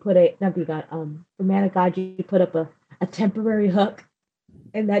Vegan, you put for Man of God, you put up a temporary hook.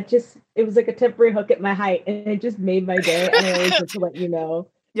 And it was like a temporary hook at my height, and it just made my day. And I always want to let you know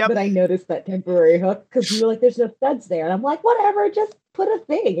that I noticed that temporary hook because you were like, there's no studs there. And I'm like, whatever, just put a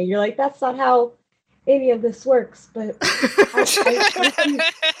thing. And you're like, that's not how any of this works. But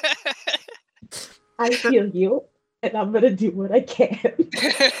I feel you, and I'm going to do what I can.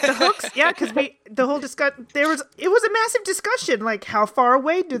 The hooks, yeah, because it was a massive discussion, like how far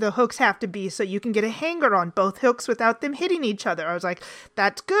away do the hooks have to be so you can get a hanger on both hooks without them hitting each other. I was like,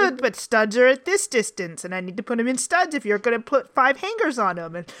 that's good, but studs are at this distance, and I need to put them in studs if you're going to put 5 hangers on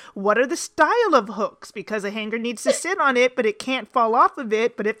them. And what are the style of hooks? Because a hanger needs to sit on it, but it can't fall off of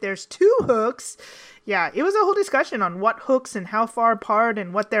it. But if there's 2 hooks, yeah, it was a whole discussion on what hooks and how far apart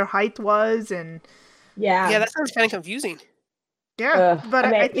and what their height was, and yeah, that sounds kind of confusing. Yeah, but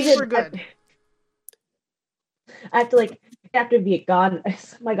I think we're good. I have to after be gone. Oh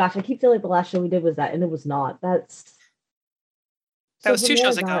my gosh, I keep feeling like the last show we did was that, and it was not. That was 2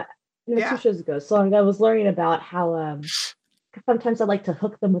 shows ago. It was 2 shows ago. So I was learning about how sometimes I like to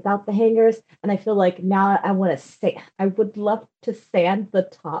hook them without the hangers, and I feel like now I would love to sand the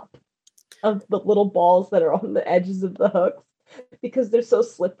top of the little balls that are on the edges of the hooks, because they're so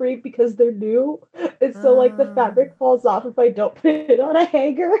slippery because they're new. And so like the fabric falls off if I don't put it on a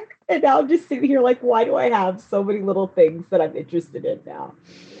hanger. And now I'm just sitting here like, why do I have so many little things that I'm interested in now?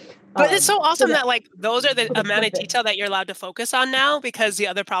 But it's so awesome that like those are the amount of detail that you're allowed to focus on now because the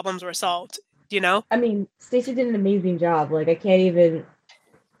other problems were solved, you know? I mean, Stacey did an amazing job. Like I can't even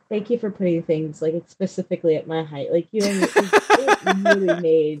thank you for putting things like specifically at my height. Like it really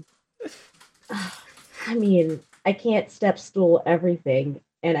made I mean, I can't step stool everything,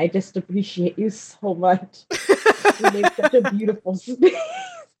 and I just appreciate you so much. You made such a beautiful space.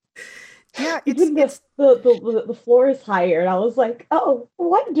 Yeah, even the floor is higher, and I was like, oh,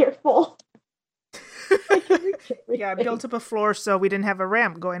 wonderful. Yeah, I built up a floor so we didn't have a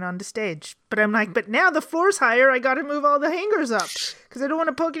ramp going on to stage. But I'm like, but now the floor's higher, I gotta move all the hangers up because I don't want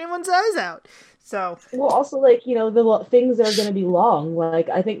to poke anyone's eyes out. So, well, also, like, you know, the things that are going to be long. Like,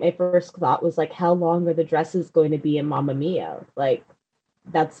 I think my first thought was, like, how long are the dresses going to be in Mamma Mia? Like,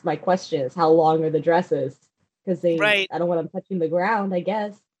 that's my question is, how long are the dresses? Because I don't want them touching the ground, I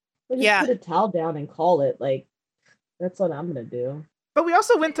guess. But just put a towel down and call it. Like, that's what I'm going to do. But we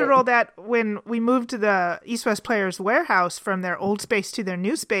also went through all that when we moved to the East West Players Warehouse from their old space to their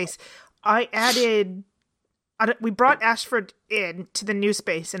new space. We brought Ashford in to the new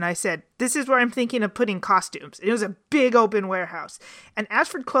space, and I said, this is where I'm thinking of putting costumes. And it was a big open warehouse. And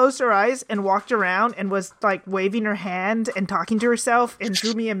Ashford closed her eyes and walked around and was like waving her hand and talking to herself and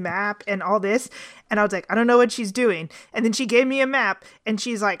drew me a map and all this. And I was like, I don't know what she's doing. And then she gave me a map, and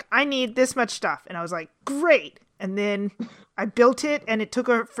she's like, I need this much stuff. And I was like, great. And then I built it, and it took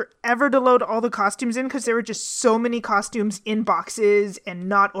her forever to load all the costumes in because there were just so many costumes in boxes and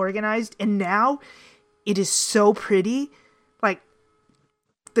not organized. And now it is so pretty. Like,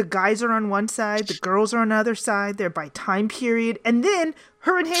 the guys are on one side, the girls are on the other side. They're by time period. And then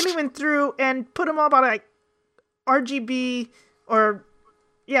her and Haley went through and put them all by, like, RGB or,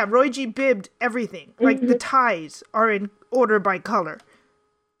 Roy G. bibbed everything. Like, the ties are in order by color.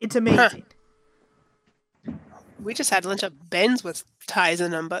 It's amazing. We just had a bunch of bins with ties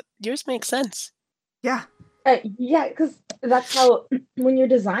in them, but yours makes sense. Yeah. Yeah, because that's how when you're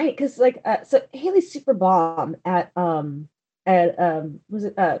designing. Because so Haley's super bomb at was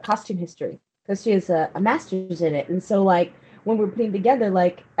it costume history, because she has a master's in it, and so like when we're putting together,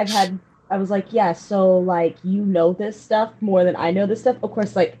 like I was like, yeah, so like you know this stuff more than I know this stuff. Of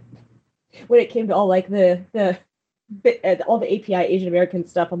course, like when it came to all like the all the API Asian American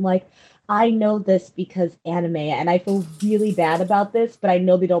stuff, I'm like, I know this because anime, and I feel really bad about this, but I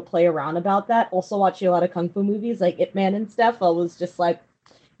know they don't play around about that. Also, watching a lot of kung fu movies like Ip Man and stuff, I was just like,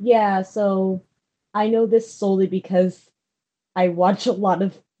 yeah, so I know this solely because I watch a lot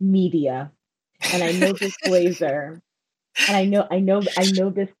of media, and I know this blazer, and I know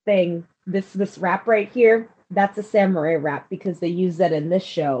this thing, this wrap right here. That's a samurai wrap because they use that in this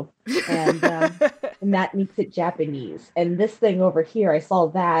show, and that makes it Japanese. And this thing over here, I saw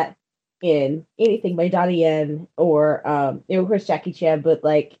that in anything by Donnie Yen or of course Jackie Chan, but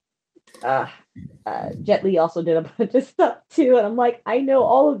like Jet Li also did a bunch of stuff too. And I'm like, I know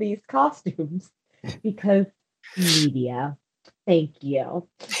all of these costumes because media. Thank you.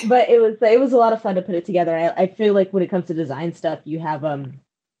 But it was a lot of fun to put it together. I feel like when it comes to design stuff, you have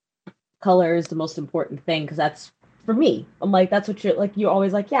color is the most important thing, because that's for me. I'm like, that's what you're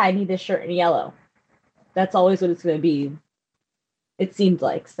always like, yeah, I need this shirt in yellow. That's always what it's gonna be. It seems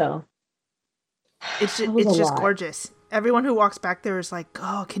like so. It's just gorgeous. Everyone who walks back there is like,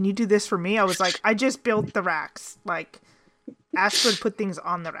 oh, can you do this for me? I was like, I just built the racks. Like, Ashford put things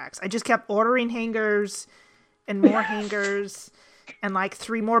on the racks. I just kept ordering hangers and more hangers and like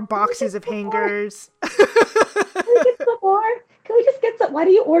 3 more boxes of hangers. Can we get some more? Can we just get some? Why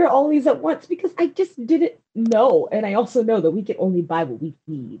do you order all these at once? Because I just didn't know. And I also know that we can only buy what we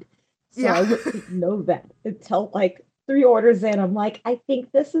need. So yeah. I wouldn't know that until like 3 orders in. I'm like, I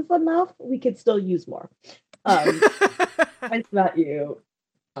think this is enough. We could still use more. It's not you.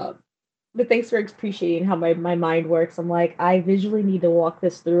 But thanks for appreciating how my mind works. I'm like, I visually need to walk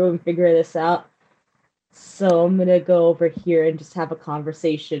this through and figure this out. So I'm going to go over here and just have a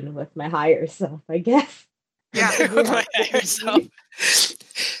conversation with my higher self, I guess. Yeah, with my higher self.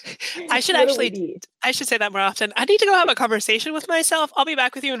 I should say that more often. I need to go have a conversation with myself. I'll be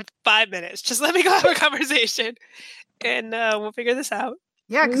back with you in 5 minutes. Just let me go have a conversation and we'll figure this out.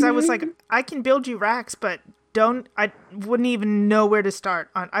 Yeah, because I was like, I can build you racks, but I wouldn't even know where to start.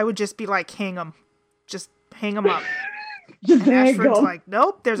 I would just be like, hang them. Just hang them up. And Ashford's like,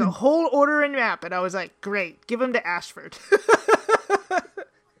 nope, there's a whole order and map. And I was like, great, give them to Ashford.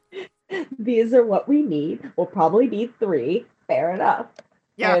 These are what we need. We'll probably need 3. Fair enough.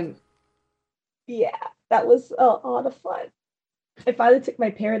 Yeah. And yeah, that was a lot of fun. I finally took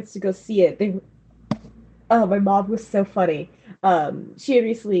my parents to go see it. My mom was so funny. She had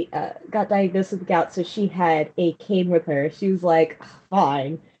recently got diagnosed with gout, so she had a cane with her. She was like,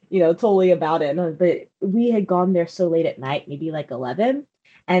 fine, totally about it. But we had gone there so late at night, maybe like 11,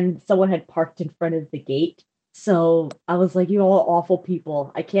 and someone had parked in front of the gate. So I was like, all awful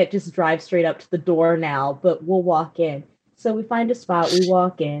people. I can't just drive straight up to the door now, but we'll walk in. So we find a spot, we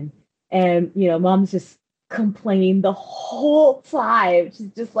walk in, and, mom's just complaining the whole time.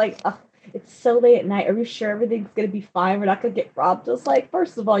 She's just like, it's so late at night. Are we sure everything's going to be fine? We're not going to get robbed. Just like,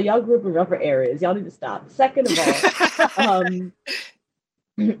 first of all, y'all grew up in rougher areas. Y'all need to stop. Second of all,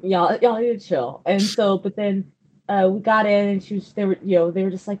 y'all need to chill. And so, but then we got in, and they were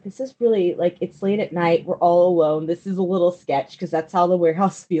just like, this is really like, it's late at night. We're all alone. This is a little sketch, because that's how the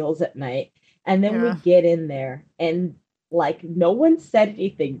warehouse feels at night. And then we get in there, and like, no one said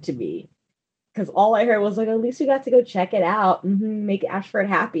anything to me, because all I heard was like, at least we got to go check it out, make Ashford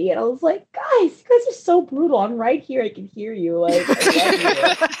happy. And I was like, guys, you guys are so brutal. I'm right here. I can hear you. Like,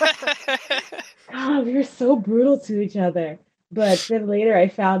 I love you. God, we were so brutal to each other. But then later I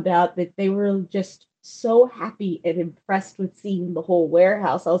found out that they were just so happy and impressed with seeing the whole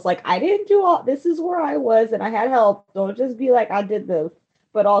warehouse. I was like, I didn't do all this, is where I was, and I had help. Don't just be like, I did this,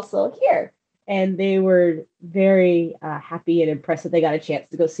 but also here. And they were very happy and impressed that they got a chance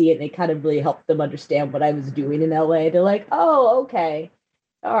to go see it. And they kind of really helped them understand what I was doing in LA. They're like, oh, okay.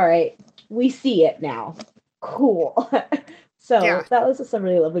 All right. We see it now. Cool. So that was just a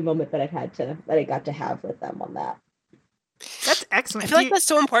really lovely moment that I got to have with them on that. That's excellent. I feel like that's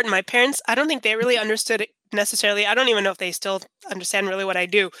so important. My parents, I don't think they really understood it necessarily. I don't even know if they still understand really what I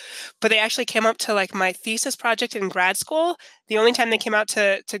do, but they actually came up to like my thesis project in grad school. The only time they came out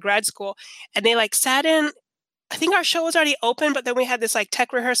to grad school, and they like sat in I think our show was already open, but then we had this like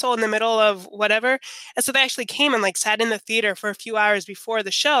tech rehearsal in the middle of whatever. And so they actually came and like sat in the theater for a few hours before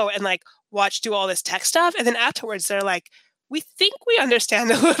the show and like watched do all this tech stuff. And then afterwards they're like, we think we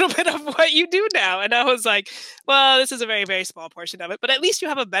understand a little bit of what you do now. And I was like, well, this is a very, very small portion of it, but at least you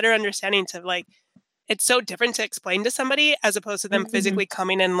have a better understanding to like, it's so different to explain to somebody as opposed to them physically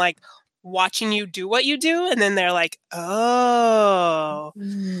coming and like watching you do what you do. And then they're like, oh,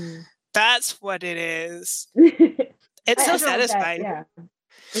 that's what it is. It's so satisfying. Yeah.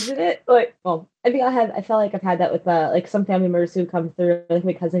 Isn't it? Like, well, I think I felt like I've had that with like some family members who come through. Like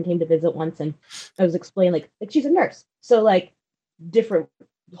my cousin came to visit once, and I was explaining like she's a nurse, so like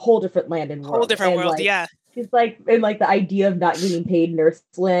whole different land and world, whole different world, like, yeah. She's like, and like the idea of not getting paid nurse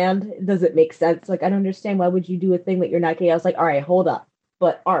land doesn't make sense. Like I don't understand, why would you do a thing that you're not getting? I was like, all right, hold up,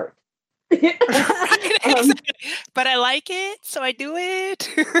 but art. Right, exactly. But I like it, so I do it.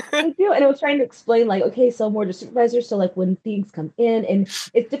 I do, and I was trying to explain, like, okay, so more to supervisors, so like when things come in, and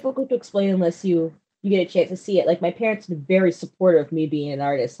it's difficult to explain unless you get a chance to see it. Like my parents were very supportive of me being an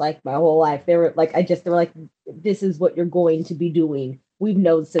artist, like my whole life. They were like, this is what you're going to be doing. We've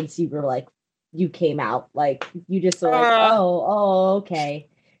known since you were like, you came out, like you just were like, oh, okay,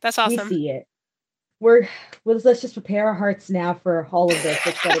 that's awesome. We see it. Let's just prepare our hearts now for all of this.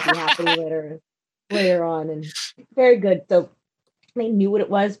 It's going to be happening later on, and very good. So I knew what it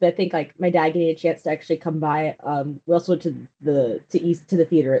was, but I think like my dad getting a chance to actually come by. We also went to the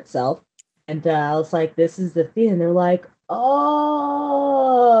theater itself, and I was like, "This is the theater," and they're like,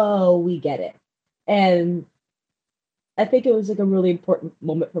 "Oh, we get it." And I think it was like a really important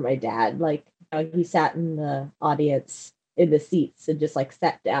moment for my dad. Like he sat in the audience in the seats and just like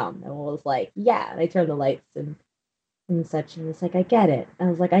sat down and was like, yeah. And I turned the lights and such, and it's like, I get it. And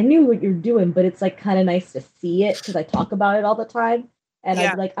I was like, I knew what you're doing, but it's like kind of nice to see it because I talk about it all the time. And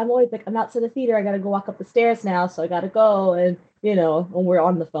I'm like, I'm always like, I'm out to the theater. I got to go walk up the stairs now. So I got to go. And, you know, when we're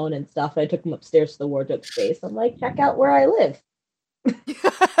on the phone and stuff, I took him upstairs to the wardrobe space. I'm like, check out where I live.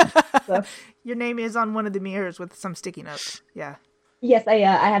 So, your name is on one of the mirrors with some sticky notes. Yeah. Yes, I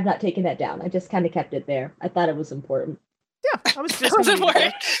have not taken that down. I just kind of kept it there. I thought it was important. Yeah, I was just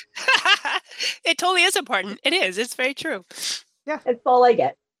important. It totally is important. It is. It's very true. Yeah, it's all I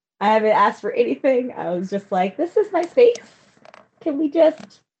get. I haven't asked for anything. I was just like, this is my space. Can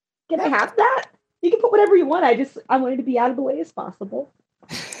I have that? You can put whatever you want. I wanted to be out of the way as possible.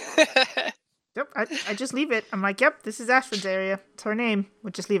 Yep, I just leave it. I'm like, yep, this is Ashford's area. It's her name.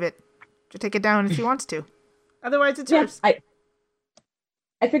 We'll just leave it. She'll take it down if she wants to. Otherwise, it's hers.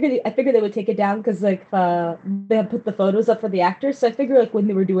 I figured they would take it down because like they had put the photos up for the actors. So I figured like when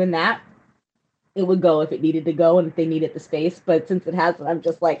they were doing that, it would go if it needed to go and if they needed the space. But since it hasn't, I'm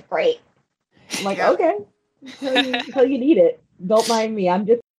just like, great. I'm like, okay, until you need it. Don't mind me. I'm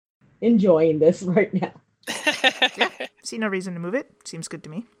just enjoying this right now. Yeah, see no reason to move it. Seems good to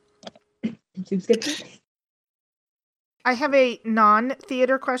me. Seems good to me. I have a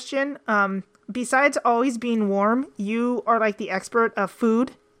non-theater question. Besides always being warm, you are like the expert of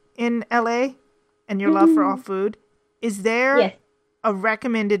food in LA and your love for all food. Is there a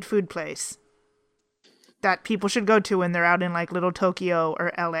recommended food place that people should go to when they're out in like Little Tokyo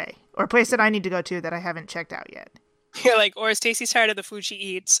or LA? Or a place that I need to go to that I haven't checked out yet? You're like, or Stacey's tired of the food she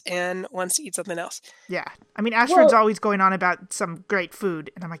eats and wants to eat something else. Yeah. I mean, Ashford's always going on about some great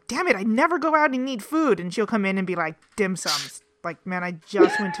food. And I'm like, damn it, I never go out and eat food. And she'll come in and be like, dim sums. Like, man, I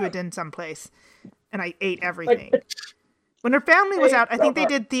just went to a dim sum place. And I ate everything. When her family was out, I think they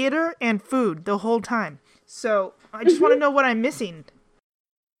did theater and food the whole time. So I just want to know what I'm missing.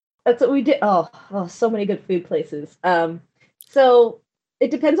 That's what we did. Oh, so many good food places. So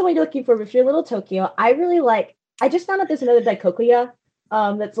it depends on what you're looking for. If you're Little Tokyo, I just found out there's another Daikokuya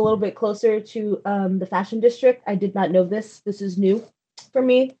that's a little bit closer to the fashion district. I did not know this. This is new for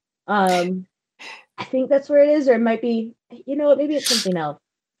me. I think that's where it is, or it might be, maybe it's something else.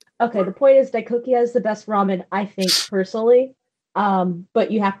 Okay, the point is Daikokuya is the best ramen, I think, personally. But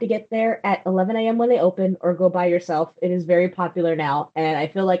you have to get there at 11 a.m. when they open or go by yourself. It is very popular now. And I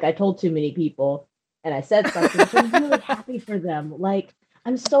feel like I told too many people and I said something. So I'm really happy for them. Like,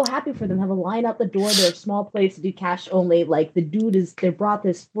 I'm so happy for them. Have a line out the door. They're a small place to do cash only. Like the dude they brought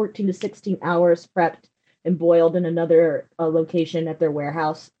this 14 to 16 hours prepped and boiled in another location at their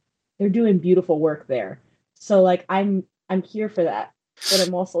warehouse. They're doing beautiful work there. So like, I'm here for that. But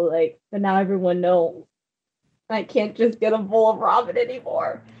I'm also like, but now everyone knows I can't just get a bowl of ramen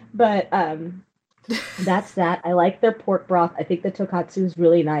anymore. But that's that. I like their pork broth. I think the tokatsu is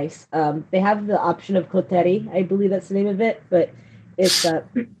really nice. They have the option of kotteri. I believe that's the name of it, but it's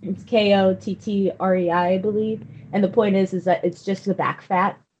Kottri, I believe. And the point is that it's just the back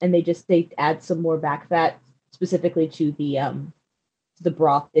fat, and they add some more back fat specifically to the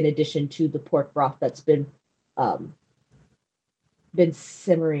broth in addition to the pork broth that's been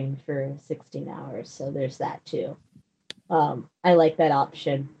simmering for 16 hours. So there's that too. I like that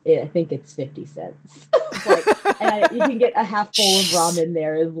option. I think it's 50 cents. You can get a half bowl of ramen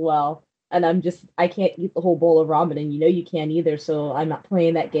there as well. And I can't eat the whole bowl of ramen, and you can't either. So I'm not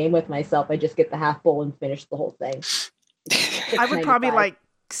playing that game with myself. I just get the half bowl and finish the whole thing. I would probably like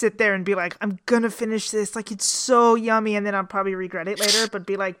sit there and be like, I'm gonna finish this. Like, it's so yummy, and then I'll probably regret it later. But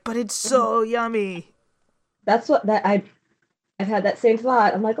be like, but it's so yummy. That's what I've had that same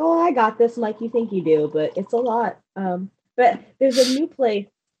thought. I'm like, oh, I got this. I'm like, you think you do, but it's a lot. But there's a new place.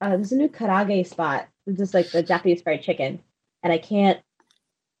 There's a new karage spot. It's just like the Japanese fried chicken, and I can't.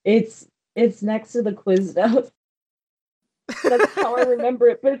 It's next to the Quiznos. That's how I remember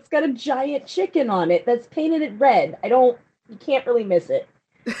it. But it's got a giant chicken on it that's painted it red. You can't really miss it.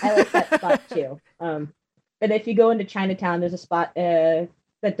 I like that spot too. But if you go into Chinatown, there's a spot that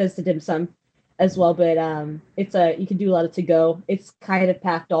does the dim sum as well. But you can do a lot of to go. It's kind of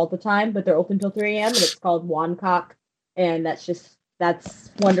packed all the time, but they're open till 3 a.m. and it's called Woncock, and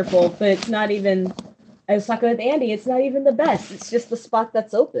that's wonderful. But it's not even. I was talking with Andy. It's not even the best. It's just the spot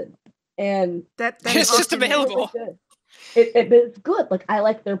that's open, and that it's just available. Really but it's good. Like, I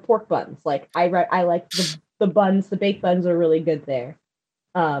like their pork buns. Like, I like the buns. The baked buns are really good there.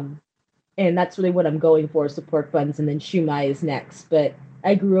 And that's really what I'm going for, is the pork buns, and then shumai is next. But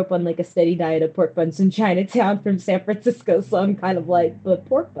I grew up on like a steady diet of pork buns in Chinatown from San Francisco, so I'm kind of like, the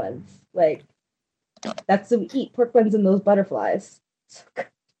pork buns. Like, that's what we eat, pork buns and those butterflies.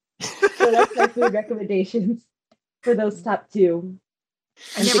 So that's my food recommendations for those top two.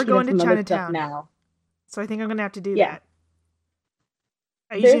 I never go into Chinatown now, so I think I'm gonna have to do that.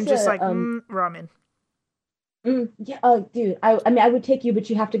 I usually just ramen. Yeah, oh, dude. I mean, I would take you, but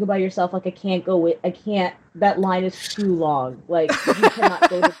you have to go by yourself. Like, I can't go with. I can't. That line is too long. Like, you cannot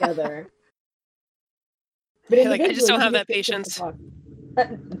go together. But I just don't have that patience.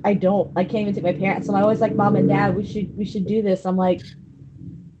 I don't. I can't even take my parents. So I'm always like, Mom and Dad, we should do this. I'm like,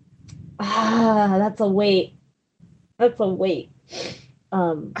 that's a wait. That's a wait.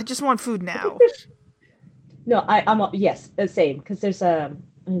 I just want food now. No, I'm yes, the same, because there's what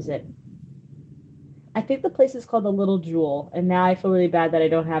is it? I think the place is called the Little Jewel, and now I feel really bad that I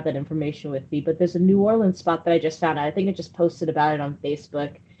don't have that information with me. But there's a New Orleans spot that I just found out. I think I just posted about it on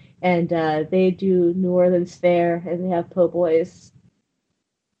Facebook, and they do New Orleans fare, and they have po' boys,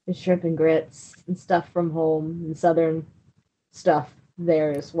 and shrimp and grits, and stuff from home, and southern stuff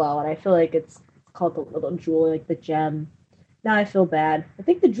there as well. And I feel like it's called the Little Jewel, like the gem. Now I feel bad. I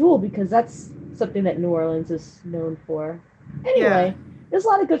think the Jewel, because that's something that New Orleans is known for. Anyway, there's a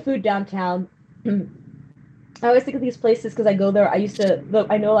lot of good food downtown. I always think of these places because I go there. I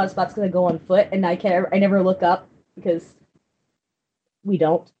know a lot of spots because I go on foot, and I never look up because we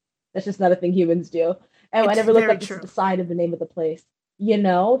don't. That's just not a thing humans do. And I never look up to the side of the name of the place.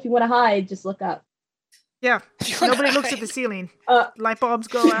 If you want to hide, just look up. Yeah, nobody looks at the ceiling. Light bulbs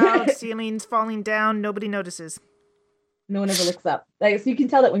go out, ceilings falling down. Nobody notices. No one ever looks up. Like, so you can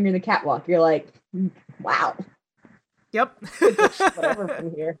tell that when you're in the catwalk. You're like, wow. Yep. Whatever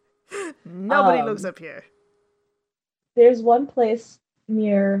from here. Nobody looks up here. There's one place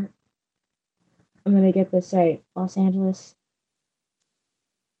near, I'm going to get this right, Los Angeles.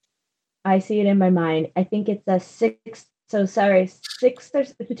 I see it in my mind. I think it's between 6th and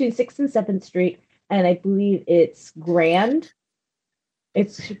 7th Street, and I believe it's Grand.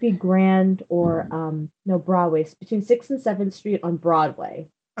 It should be Grand or, Broadway. It's between 6th and 7th Street on Broadway.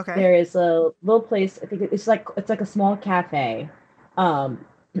 Okay. There is a little place, I think it's like a small cafe.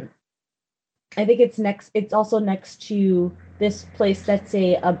 I think it's also next to this place that's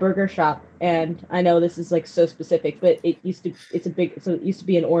a burger shop, and I know this is like so specific, but it used to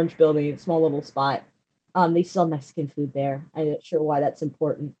be an orange building, a small little spot. They sell Mexican food there. I'm not sure why that's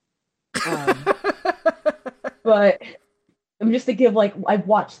important. But I'm just thinking of, like, I've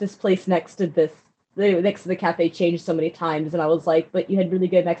watched this place next to the cafe change so many times, and I was like, but you had really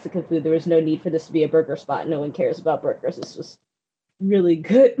good Mexican food. There was no need for this to be a burger spot. No one cares about burgers. It's just really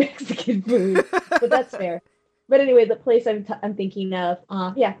good Mexican food, but that's fair. But anyway, the place I'm thinking of,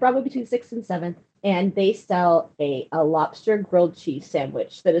 probably between 6th and 7th, and they sell a lobster grilled cheese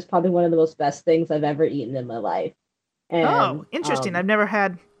sandwich that is probably one of the most best things I've ever eaten in my life. And, interesting. I've never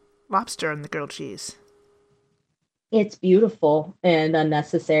had lobster in the grilled cheese. It's beautiful and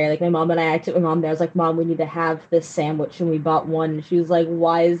unnecessary. Like, my mom and I took my mom there. I was like, Mom, we need to have this sandwich, and we bought one. And she was like,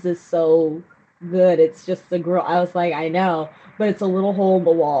 why is this so good? It's just the grill. I was like, I know. But it's a little hole in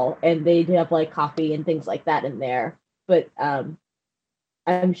the wall, and they have like coffee and things like that in there. But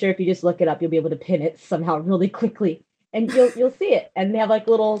I'm sure if you just look it up, you'll be able to pin it somehow really quickly, and you'll see it. And they have like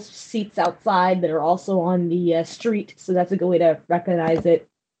little seats outside that are also on the street, so that's a good way to recognize it.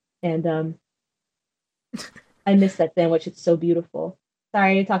 And I miss that sandwich. It's so beautiful.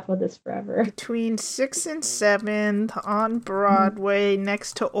 Sorry to talk about this forever. Between 6th and 7th on Broadway,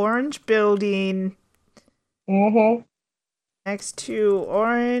 next to Orange Building. Mm-hmm. Next to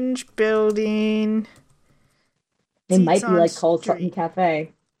Orange Building. It might Seats be on like called something Street.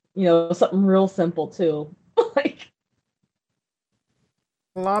 cafe. You know, something real simple too. Like,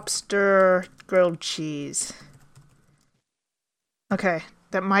 Lobster grilled cheese. Okay,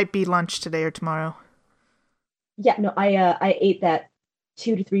 that might be lunch today or tomorrow. yeah, no, I ate that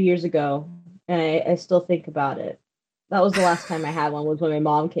 2 to 3 years ago, and I still think about it. That was the last time I had one, was when my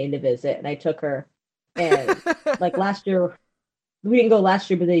mom came to visit, and I took her. And like last year, we didn't go last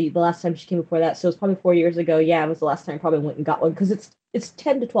year, but the last time she came before that, so it was probably 4 years ago. Yeah, it was the last time I probably went and got one, because it's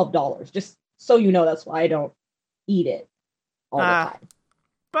 $10 to $12. Just so you know, that's why I don't eat it all the time.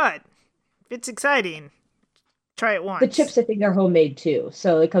 But it's exciting. Try it once. The chips, I think, are homemade too,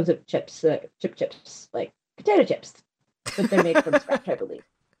 so it comes with chips, chips, like potato chips, but they're made from scratch, I believe.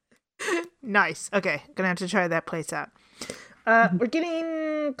 Nice. Okay, gonna have to try that place out. We're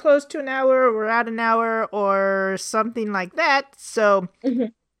getting close to an hour. We're at an hour or something like that. So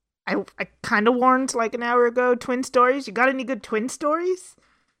Mhm. I kind of warned like an hour ago. Twin stories. You got any good twin stories?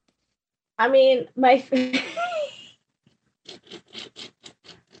 I mean,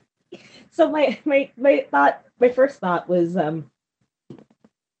 so my first thought was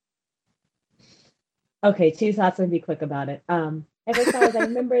okay, two thoughts and be quick about it. My first thought was I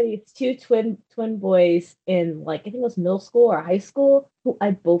remember these two twin boys in, like, I think it was middle school or high school, who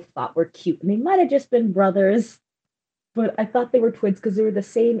I both thought were cute. And they might have just been brothers, but I thought they were twins because they were the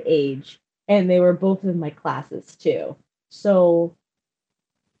same age and they were both in my classes too. So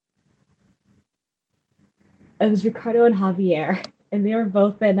it was Ricardo and Javier, and they were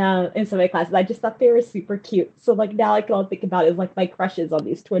both in some of my classes. I just thought they were super cute. So like now I can all think about it is like my crushes on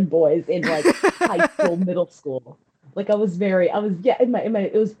these twin boys in like high school, middle school. Like I was in my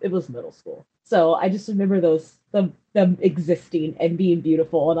it was middle school. So I just remember them existing and being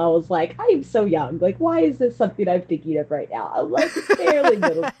beautiful, and I was like, I am so young. Like, why is this something I'm thinking of right now? I'm like barely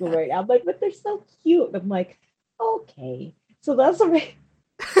middle school right now. I'm like, but they're so cute. I'm like, okay. So that's what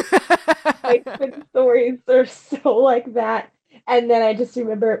my twin stories are so like that. And then I just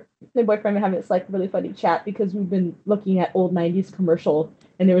remember my boyfriend having this like really funny chat because we've been looking at old 90s commercial,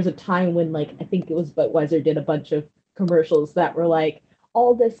 and there was a time when, like, I think it was Budweiser did a bunch of commercials that were like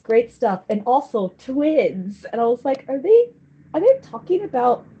all this great stuff and also twins. And I was like, are they talking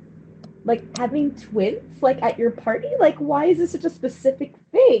about like having twins like at your party? Like, why is this such a specific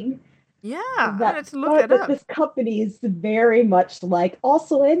thing? Yeah, I That have to look that up. this company is very much like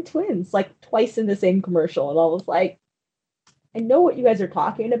also in twins, like twice in the same commercial. And I was like, I know what you guys are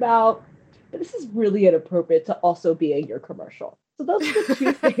talking about, but this is really inappropriate to also be in your commercial. So those are the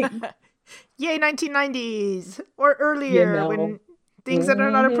two things. Yay, 1990s or earlier, You know. when things that are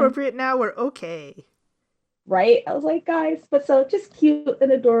not Mhm. appropriate now were okay. Right? I was like, guys, but so just cute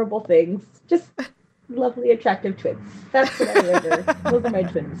and adorable things. Just lovely, attractive twins. That's what I remember. Those are my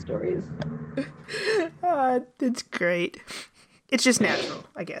twin stories. It's great. It's just natural,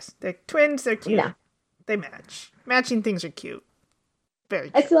 I guess. They're twins, they're cute. Yeah. They match. Matching things are cute. Very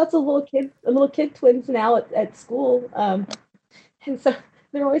I cute. see lots of little kid twins now at school. And so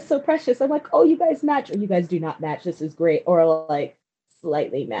they're always so precious. I'm like, oh, you guys match, or you guys do not match. This is great, or like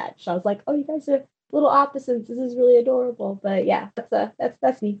slightly match. I was like, oh, you guys are little opposites. This is really adorable. But yeah,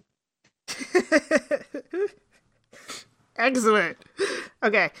 that's me. Excellent.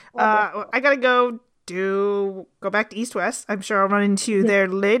 Okay. I gotta go back to East West. I'm sure I'll run into you there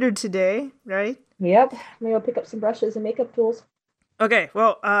later today, right? Yep. Maybe I'll pick up some brushes and makeup tools. Okay.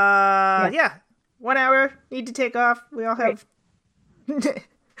 Well, yeah. 1 hour. Need to take off. We all have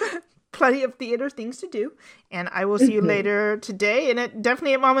plenty of theater things to do. And I will see you later today, and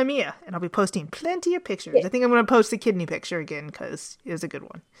definitely at Mamma Mia. And I'll be posting plenty of pictures. Yeah. I think I'm going to post the kidney picture again because it was a good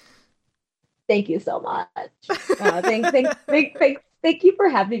one. Thank you so much. Thank you for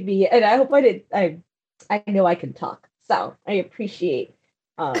having me. And I hope I know I can talk. So I appreciate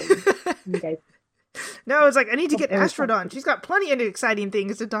you guys. No, it's like, I need to get Very Astrid on. She's got plenty of exciting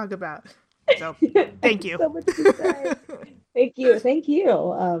things to talk about. So, thank you. So much to say. Thank you.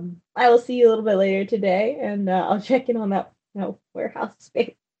 I will see you a little bit later today, and I'll check in on that warehouse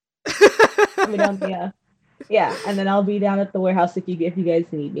space. I'll be down and then I'll be down at the warehouse if you guys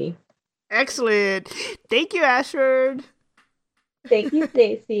need me. Excellent. Thank you, Ashford. Thank you,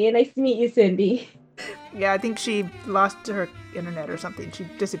 Stacy. Nice to meet you, Cindy. Yeah, I think she lost her internet or something. She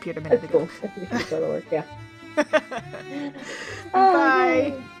disappeared a minute That's ago. cool. That's usually go to work, yeah.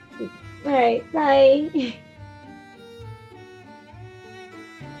 Bye. Okay. All right, bye.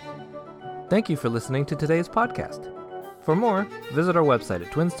 Thank you for listening to today's podcast. For more, visit our website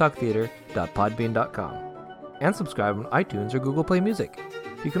at twinstalktheater.podbean.com and subscribe on iTunes or Google Play Music.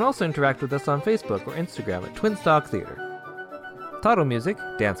 You can also interact with us on Facebook or Instagram at Twinstalk Theater. Title music,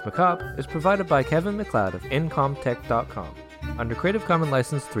 Dance Macabre, is provided by Kevin MacLeod of Incomtech.com under Creative Commons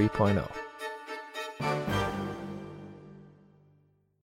License 3.0.